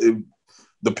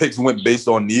the picks went based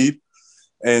on need.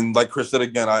 And like Chris said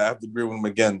again, I have to agree with him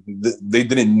again. They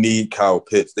didn't need Kyle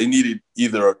Pitts. They needed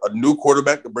either a new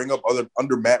quarterback to bring up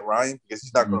under Matt Ryan, because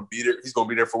he's not going to be there. He's going to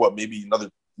be there for maybe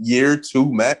another year,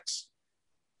 2 max.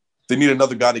 They need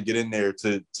another guy to get in there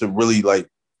to really to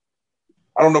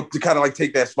kind of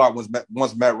take that spot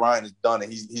once Matt Ryan is done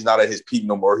and he's not at his peak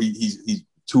no more. He's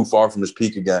too far from his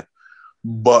peak again.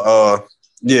 But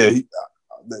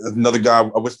another guy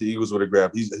I wish the Eagles would have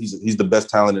grabbed. He's the best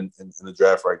talent in the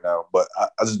draft right now. But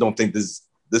I just don't think this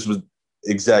was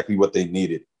exactly what they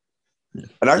needed.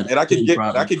 And I could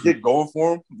get going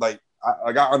for him. Like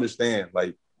I understand.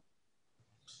 Like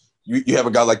you have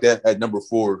a guy like that at number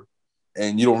 4,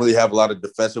 and you don't really have a lot of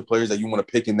defensive players that you want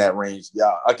to pick in that range.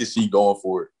 Yeah, I can see going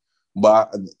for it,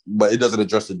 but it doesn't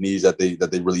address the needs that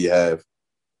they really have.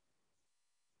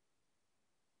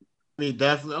 I mean,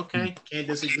 definitely. Okay, can't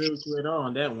disagree with you at all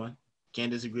on that one.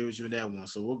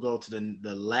 So we'll go to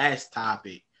the last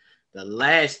topic, the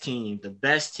last team, the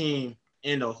best team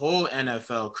in the whole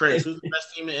NFL. Chris, who's the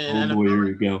best team in the NFL? Boy, here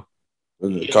we go.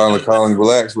 Colin,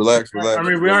 relax. I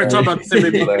mean, we already talked about the same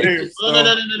Buccaneers.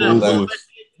 No.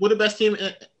 What the best team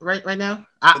right now?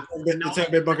 The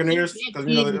Tampa Bay Buccaneers, because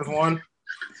they just won.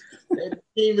 The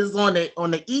team is on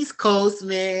the East Coast,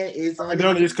 man. They're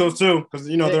on the East Coast too, because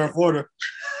they're in Florida.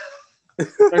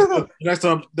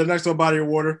 the next body of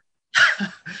water.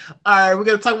 All right, we're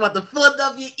gonna talk about the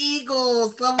Philadelphia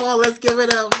Eagles. Come on, let's give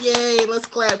it up! Yay! Let's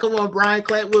clap. Come on, Brian,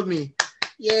 clap with me.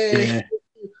 Yay! Yeah.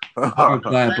 I'll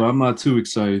clap, but I'm not too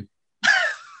excited.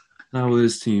 Not with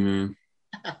this team, man.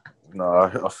 No,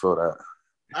 I feel that.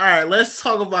 All right, let's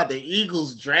talk about the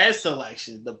Eagles draft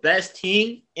selection. The best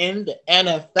team in the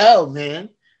NFL, man.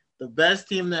 The best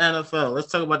team in the NFL. Let's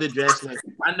talk about the draft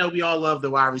selection. I know we all love the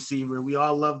wide receiver. We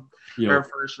all love her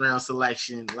first round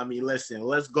selection.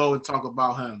 Let's go and talk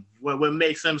about him. What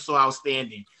makes him so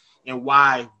outstanding, and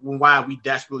why we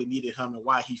desperately needed him, and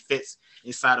why he fits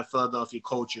inside of Philadelphia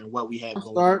culture and what we have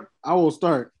going. I will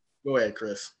start. Go ahead,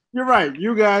 Chris. You're right.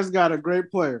 You guys got a great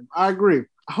player. I agree.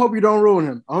 I hope you don't ruin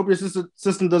him. I hope your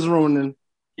system doesn't ruin him.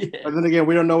 Yeah. But then again,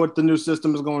 we don't know what the new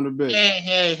system is going to be.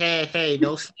 Hey.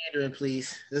 No slandering,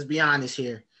 please. Let's be honest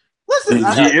here. Listen,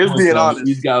 he is being honest.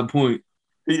 He's got a point.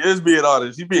 He is being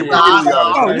honest. He's being really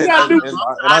honest. And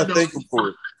I thank him for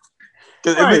it.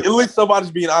 Because at least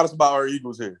somebody's being honest about our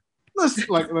Eagles here.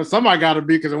 Listen, somebody got to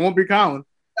be because it won't be Colin.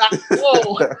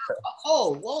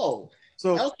 Whoa. Whoa.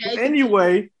 So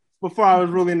anyway, before I was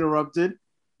really interrupted,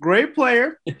 great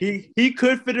player. He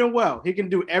could fit in well. He can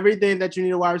do everything that you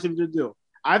need a wide receiver to do.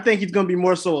 I think he's going to be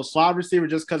more so a slot receiver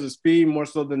just because of speed, more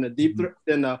so than the deep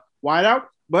than the wide out.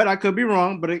 But I could be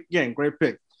wrong. But again, great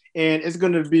pick. And it's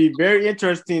going to be very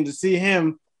interesting to see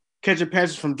him catch a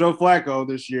pass from Joe Flacco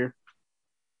this year.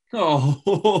 Oh,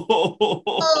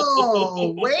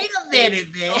 wait a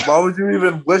minute, man. Why would you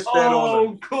even wish that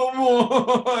on us? Come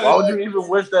on. Why would you even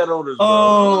wish that on us, bro?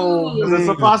 Oh, it's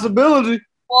a possibility.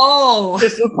 Whoa.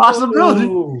 It's a possibility.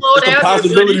 It's a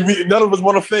possibility none of us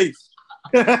want to face.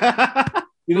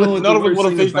 You know what? None of us want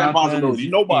to face that possibility.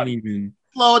 Nobody.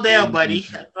 Slow down, buddy.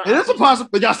 It is a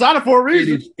possibility. Y'all signed it for a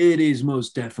reason. It is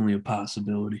most definitely a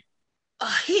possibility.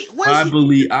 I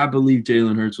believe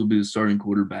Jalen Hurts will be the starting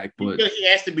quarterback, but he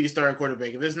has to be the starting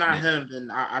quarterback. If it's not him, then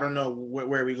I don't know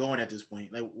where are we going at this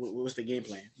point. Like, what's the game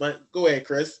plan? But go ahead,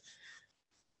 Chris.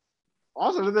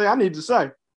 Also, the thing I need to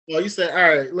say. Well, you said,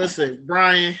 all right. Listen,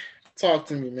 Brian, talk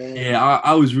to me, man. Yeah,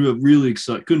 I was really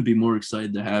excited. Couldn't be more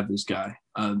excited to have this guy.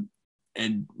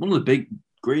 And one of the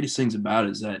greatest things about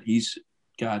it is that he's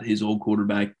got his old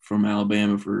quarterback from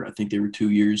Alabama for, I think they were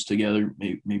 2 years together,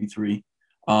 maybe 3.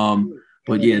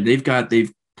 But yeah,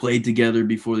 they've played together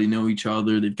before they know each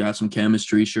other. They've got some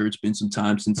chemistry. Sure, it's been some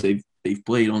time since they've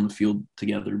played on the field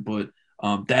together, but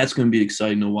that's going to be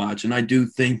exciting to watch. And I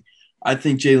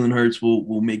think Jalen Hurts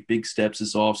will make big steps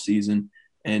this offseason,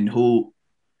 and he'll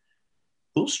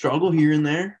struggle here and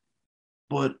there,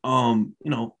 but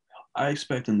I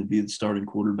expect him to be the starting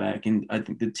quarterback, and I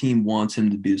think the team wants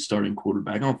him to be the starting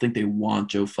quarterback. I don't think they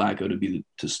want Joe Flacco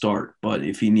to start, but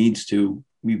if he needs to,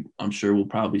 I'm sure we'll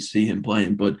probably see him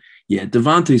playing. But yeah,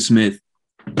 Devontae Smith,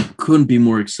 couldn't be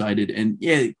more excited. And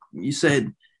yeah, you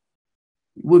said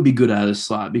would be good out of the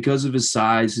slot because of his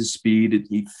size, his speed.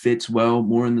 He fits well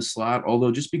more in the slot,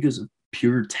 although just because of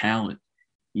pure talent,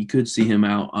 you could see him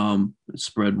out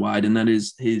spread wide, and that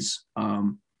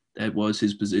was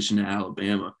his position at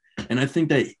Alabama. And I think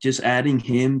that just adding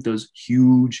him does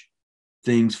huge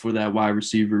things for that wide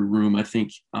receiver room. I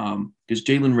think because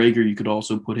Jalen Reagor, you could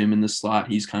also put him in the slot.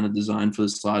 He's kind of designed for the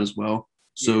slot as well.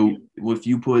 So if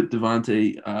you put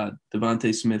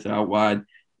Devontae Smith out wide,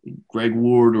 Greg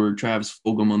Ward or Travis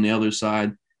Fulgham on the other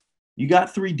side, you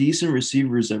got 3 decent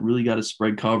receivers that really got to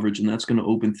spread coverage, and that's going to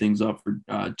open things up for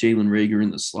Jalen Reagor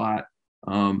in the slot.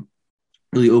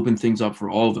 Really open things up for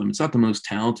all of them. It's not the most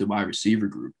talented wide receiver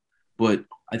group, but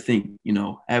I think,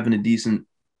 having a decent,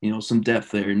 some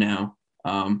depth there now.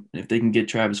 And if they can get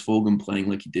Travis Fulgham playing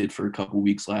like he did for a couple of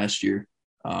weeks last year,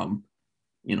 I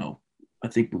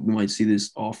think we might see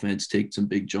this offense take some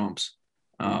big jumps.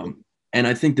 And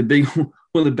I think one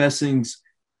of the best things,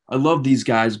 I love these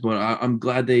guys, but I'm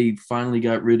glad they finally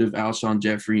got rid of Alshon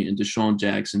Jeffrey and Deshaun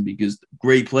Jackson, because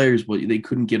great players, but they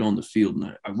couldn't get on the field.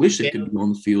 And I wish they could be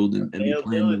on the field and be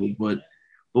playing well,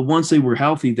 but once they were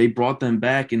healthy, they brought them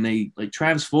back, and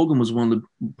Travis Fulgham was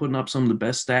putting up some of the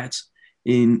best stats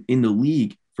in the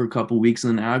league for a couple of weeks.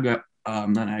 And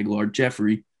then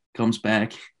Jeffrey comes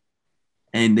back,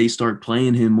 and they start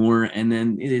playing him more, and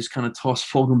then it is kind of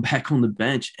tossed Fulgham back on the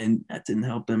bench, and that didn't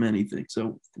help them anything.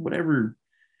 So whatever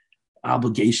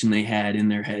obligation they had in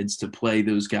their heads to play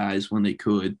those guys when they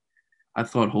could, I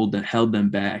thought held them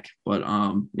back. But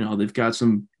they've got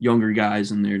some younger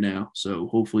guys in there now, so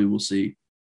hopefully we'll see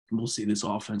this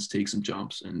offense take some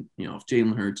jumps. And if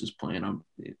Jalen Hurts is playing,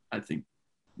 I think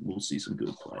we'll see some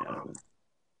good play out of it.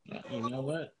 You know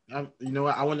what?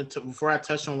 I wanted to, before I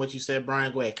touch on what you said,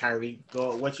 Brian, go ahead, Kyrie.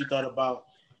 Go what you thought about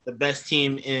the best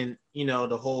team in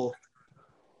the whole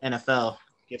NFL.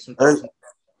 Get some thoughts.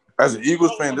 As an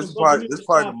Eagles fan, this is probably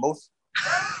the most.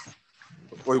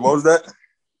 Wait, what was that?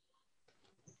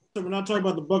 So we're not talking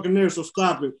about the Buccaneers, so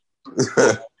stop it.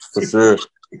 For sure.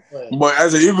 But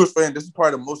as an Eagles fan, this is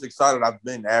probably the most excited I've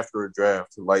been after a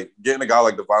draft. Like getting a guy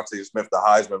like Devontae Smith, the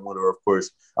Heisman winner, of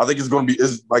course. I think it's going to be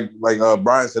like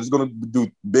Brian said, it's going to do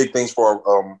big things for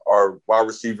our wide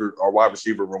receiver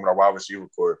room and our wide receiver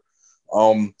core.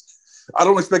 I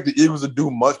don't expect the Eagles to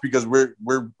do much because we're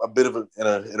a bit of in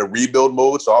a rebuild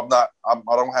mode. So I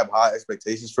don't have high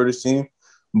expectations for this team.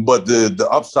 But the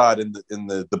upside and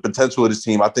the potential of this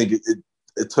team, I think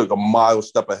it took a mile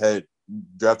step ahead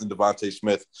drafting Devontae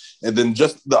Smith, and then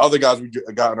just the other guys we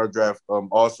got in our draft.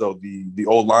 Also the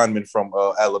old lineman from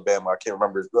Alabama, I can't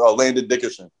remember, Landon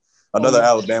Dickerson, another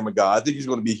Alabama guy. I think he's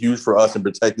going to be huge for us in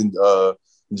protecting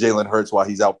Jalen Hurts while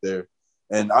he's out there.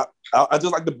 And I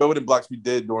just like the building blocks we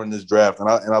did during this draft, and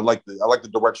I like the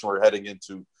direction we're heading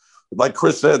into. Like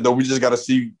Chris said, though, we just got to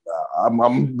see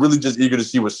I'm really just eager to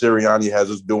see what Sirianni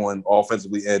has us doing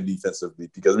offensively and defensively,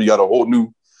 because we got a whole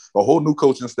new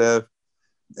coaching staff,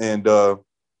 and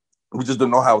we just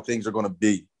don't know how things are going to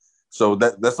be. So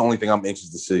that's the only thing I'm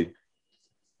anxious to see.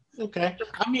 Okay.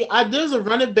 I mean, there's a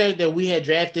running back that we had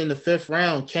drafted in the 5th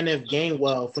round, Kenneth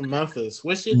Gainwell from Memphis.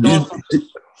 What's your thoughts on this?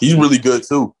 He's really good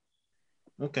too.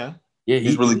 Okay. Yeah,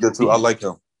 he's really good too. I like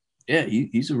him. Yeah,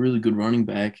 he's a really good running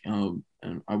back. And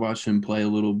I watched him play a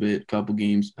little bit, couple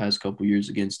games, past couple years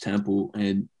against Temple,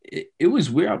 and it was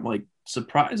weird. I'm like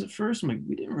surprised at first. I'm like,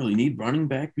 we didn't really need running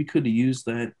back. We could have used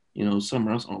that,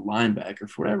 somewhere else on a linebacker.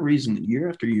 For whatever reason, year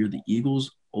after year, the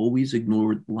Eagles always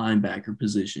ignored linebacker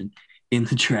position in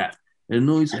the draft. It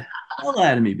annoys the hell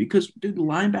out of me because, dude, the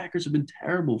linebackers have been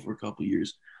terrible for a couple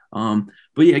years. But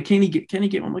yeah, can he get?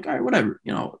 I'm like, all right, whatever.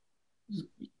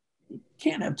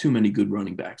 Can't have too many good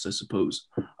running backs, I suppose,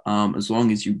 as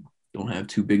long as you don't have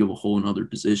too big of a hole in other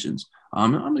positions.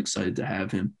 I'm excited to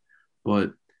have him,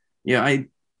 but yeah,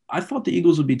 I thought the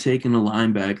Eagles would be taking a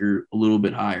linebacker a little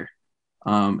bit higher,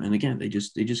 and again, they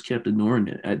just kept ignoring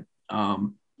it.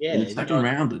 In the second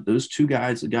round, those two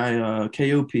guys, the guy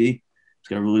KOP, he's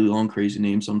got a really long, crazy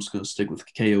name, so I'm just gonna stick with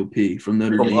KOP from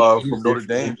Notre Dame. From Notre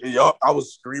Dame, yo, I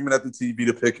was screaming at the TV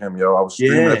to pick him, yo. I was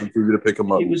screaming at the TV to pick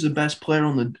him up. He was the best player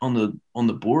on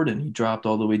the board, and he dropped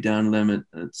all the way down to them at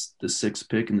the 6th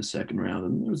pick in the second round.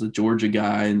 And there was a Georgia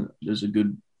guy, and was a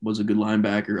good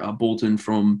linebacker, Bolton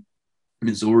from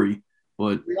Missouri.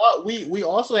 But we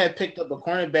also had picked up a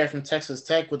cornerback from Texas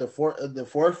Tech with the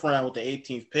 4th round with the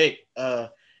 18th pick.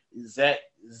 Zach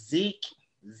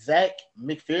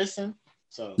McPherson.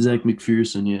 Zach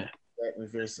McPherson, yeah. Zach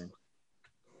McPherson.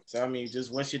 So I mean,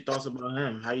 just what's your thoughts about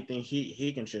him? How you think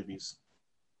he contributes?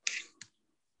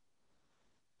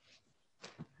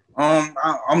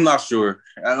 I'm not sure.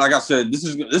 Like I said, this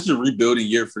is a rebuilding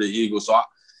year for the Eagles, so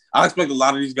I expect a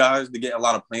lot of these guys to get a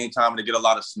lot of playing time and to get a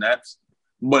lot of snaps.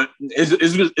 But it's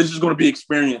just going to be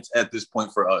experience at this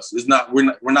point for us. It's not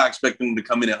we're not expecting them to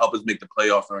come in and help us make the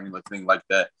playoffs or anything like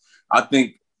that. I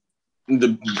think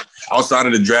outside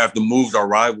of the draft, the moves our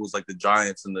rivals like the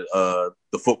Giants and the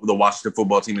Washington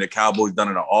football team and the Cowboys done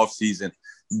in the offseason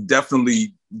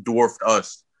definitely dwarfed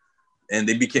us, and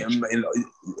they became. And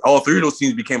all three of those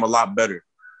teams became a lot better.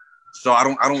 So I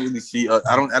don't really see.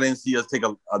 I didn't see us take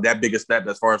that big a step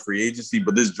as far as free agency,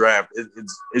 but this draft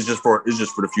it's just for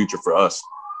the future for us.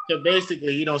 So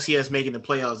basically, you don't see us making the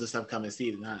playoffs this upcoming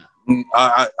season, huh?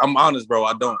 I'm honest, bro.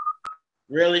 I don't.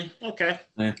 Really? Okay.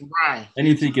 Yeah. Right.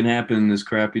 Anything can happen in this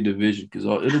crappy division because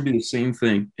it'll be the same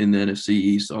thing in the NFC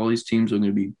East. All these teams are going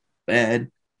to be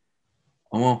bad.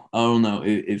 Well, I don't know.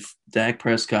 If Dak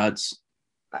Prescott's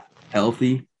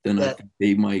healthy, then I think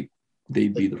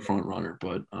they'd be the front runner.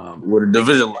 But with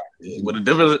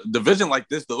a division like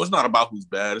this, though, it's not about who's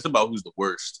bad. It's about who's the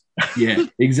worst. Yeah,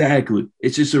 exactly.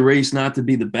 It's just a race not to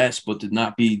be the best, but to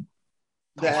not be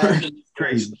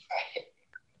crazy.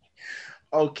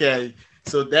 Okay.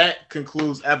 So that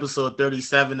concludes episode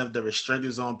 37 of the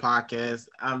Restricted Zone podcast.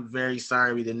 I'm very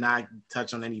sorry we did not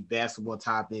touch on any basketball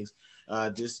topics.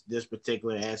 This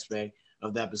particular aspect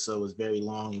of the episode was very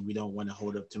long, and we don't want to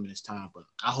hold up too much time. But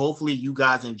hopefully you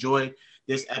guys enjoyed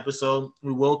this episode.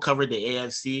 We will cover the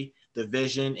AFC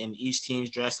division and each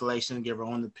team's draft selection, give our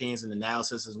own opinions and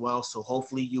analysis as well. So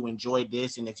hopefully you enjoyed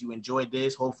this, and if you enjoyed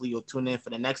this, hopefully you'll tune in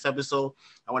for the next episode.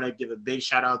 I want to give a big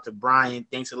shout out to Brian.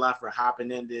 Thanks a lot for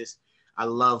hopping in this. I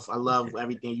love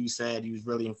everything you said. You was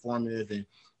really informative, and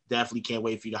definitely can't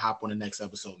wait for you to hop on the next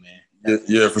episode, man.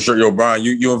 Yeah, for sure. Yo, Brian,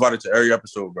 you invited to every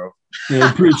episode, bro.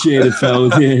 Yeah, appreciate it,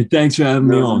 fellas. Yeah, thanks for having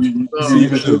me on. You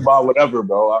can shoot by whatever,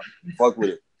 bro. Fuck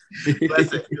with it.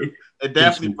 Listen, and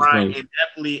definitely, Brian, and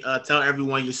definitely tell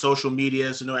everyone your social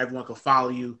media so everyone can follow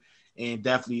you, and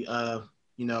definitely,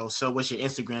 so what's your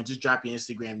Instagram? Just drop your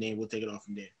Instagram name. We'll take it off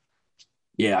from there.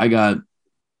 Yeah, I got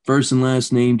first and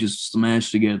last name just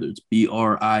smashed together. It's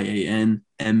BrianMatheis.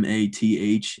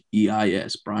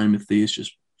 Brian Matheis,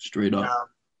 just straight up.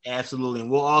 Absolutely.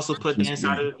 And we'll also put the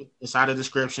inside the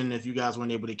description if you guys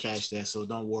weren't able to catch that. So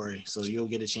don't worry. So you'll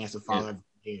get a chance to follow everything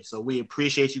here. So we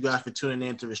appreciate you guys for tuning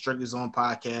in to Restricted Zone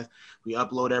Podcast. We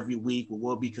upload every week. We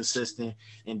will be consistent.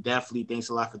 And definitely thanks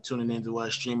a lot for tuning in to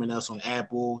us, streaming us on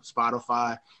Apple,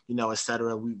 Spotify,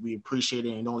 etc. We appreciate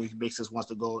it, and only makes us want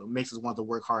to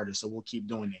work harder. So we'll keep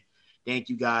doing it. Thank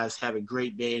you guys. Have a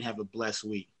great day and have a blessed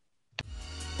week.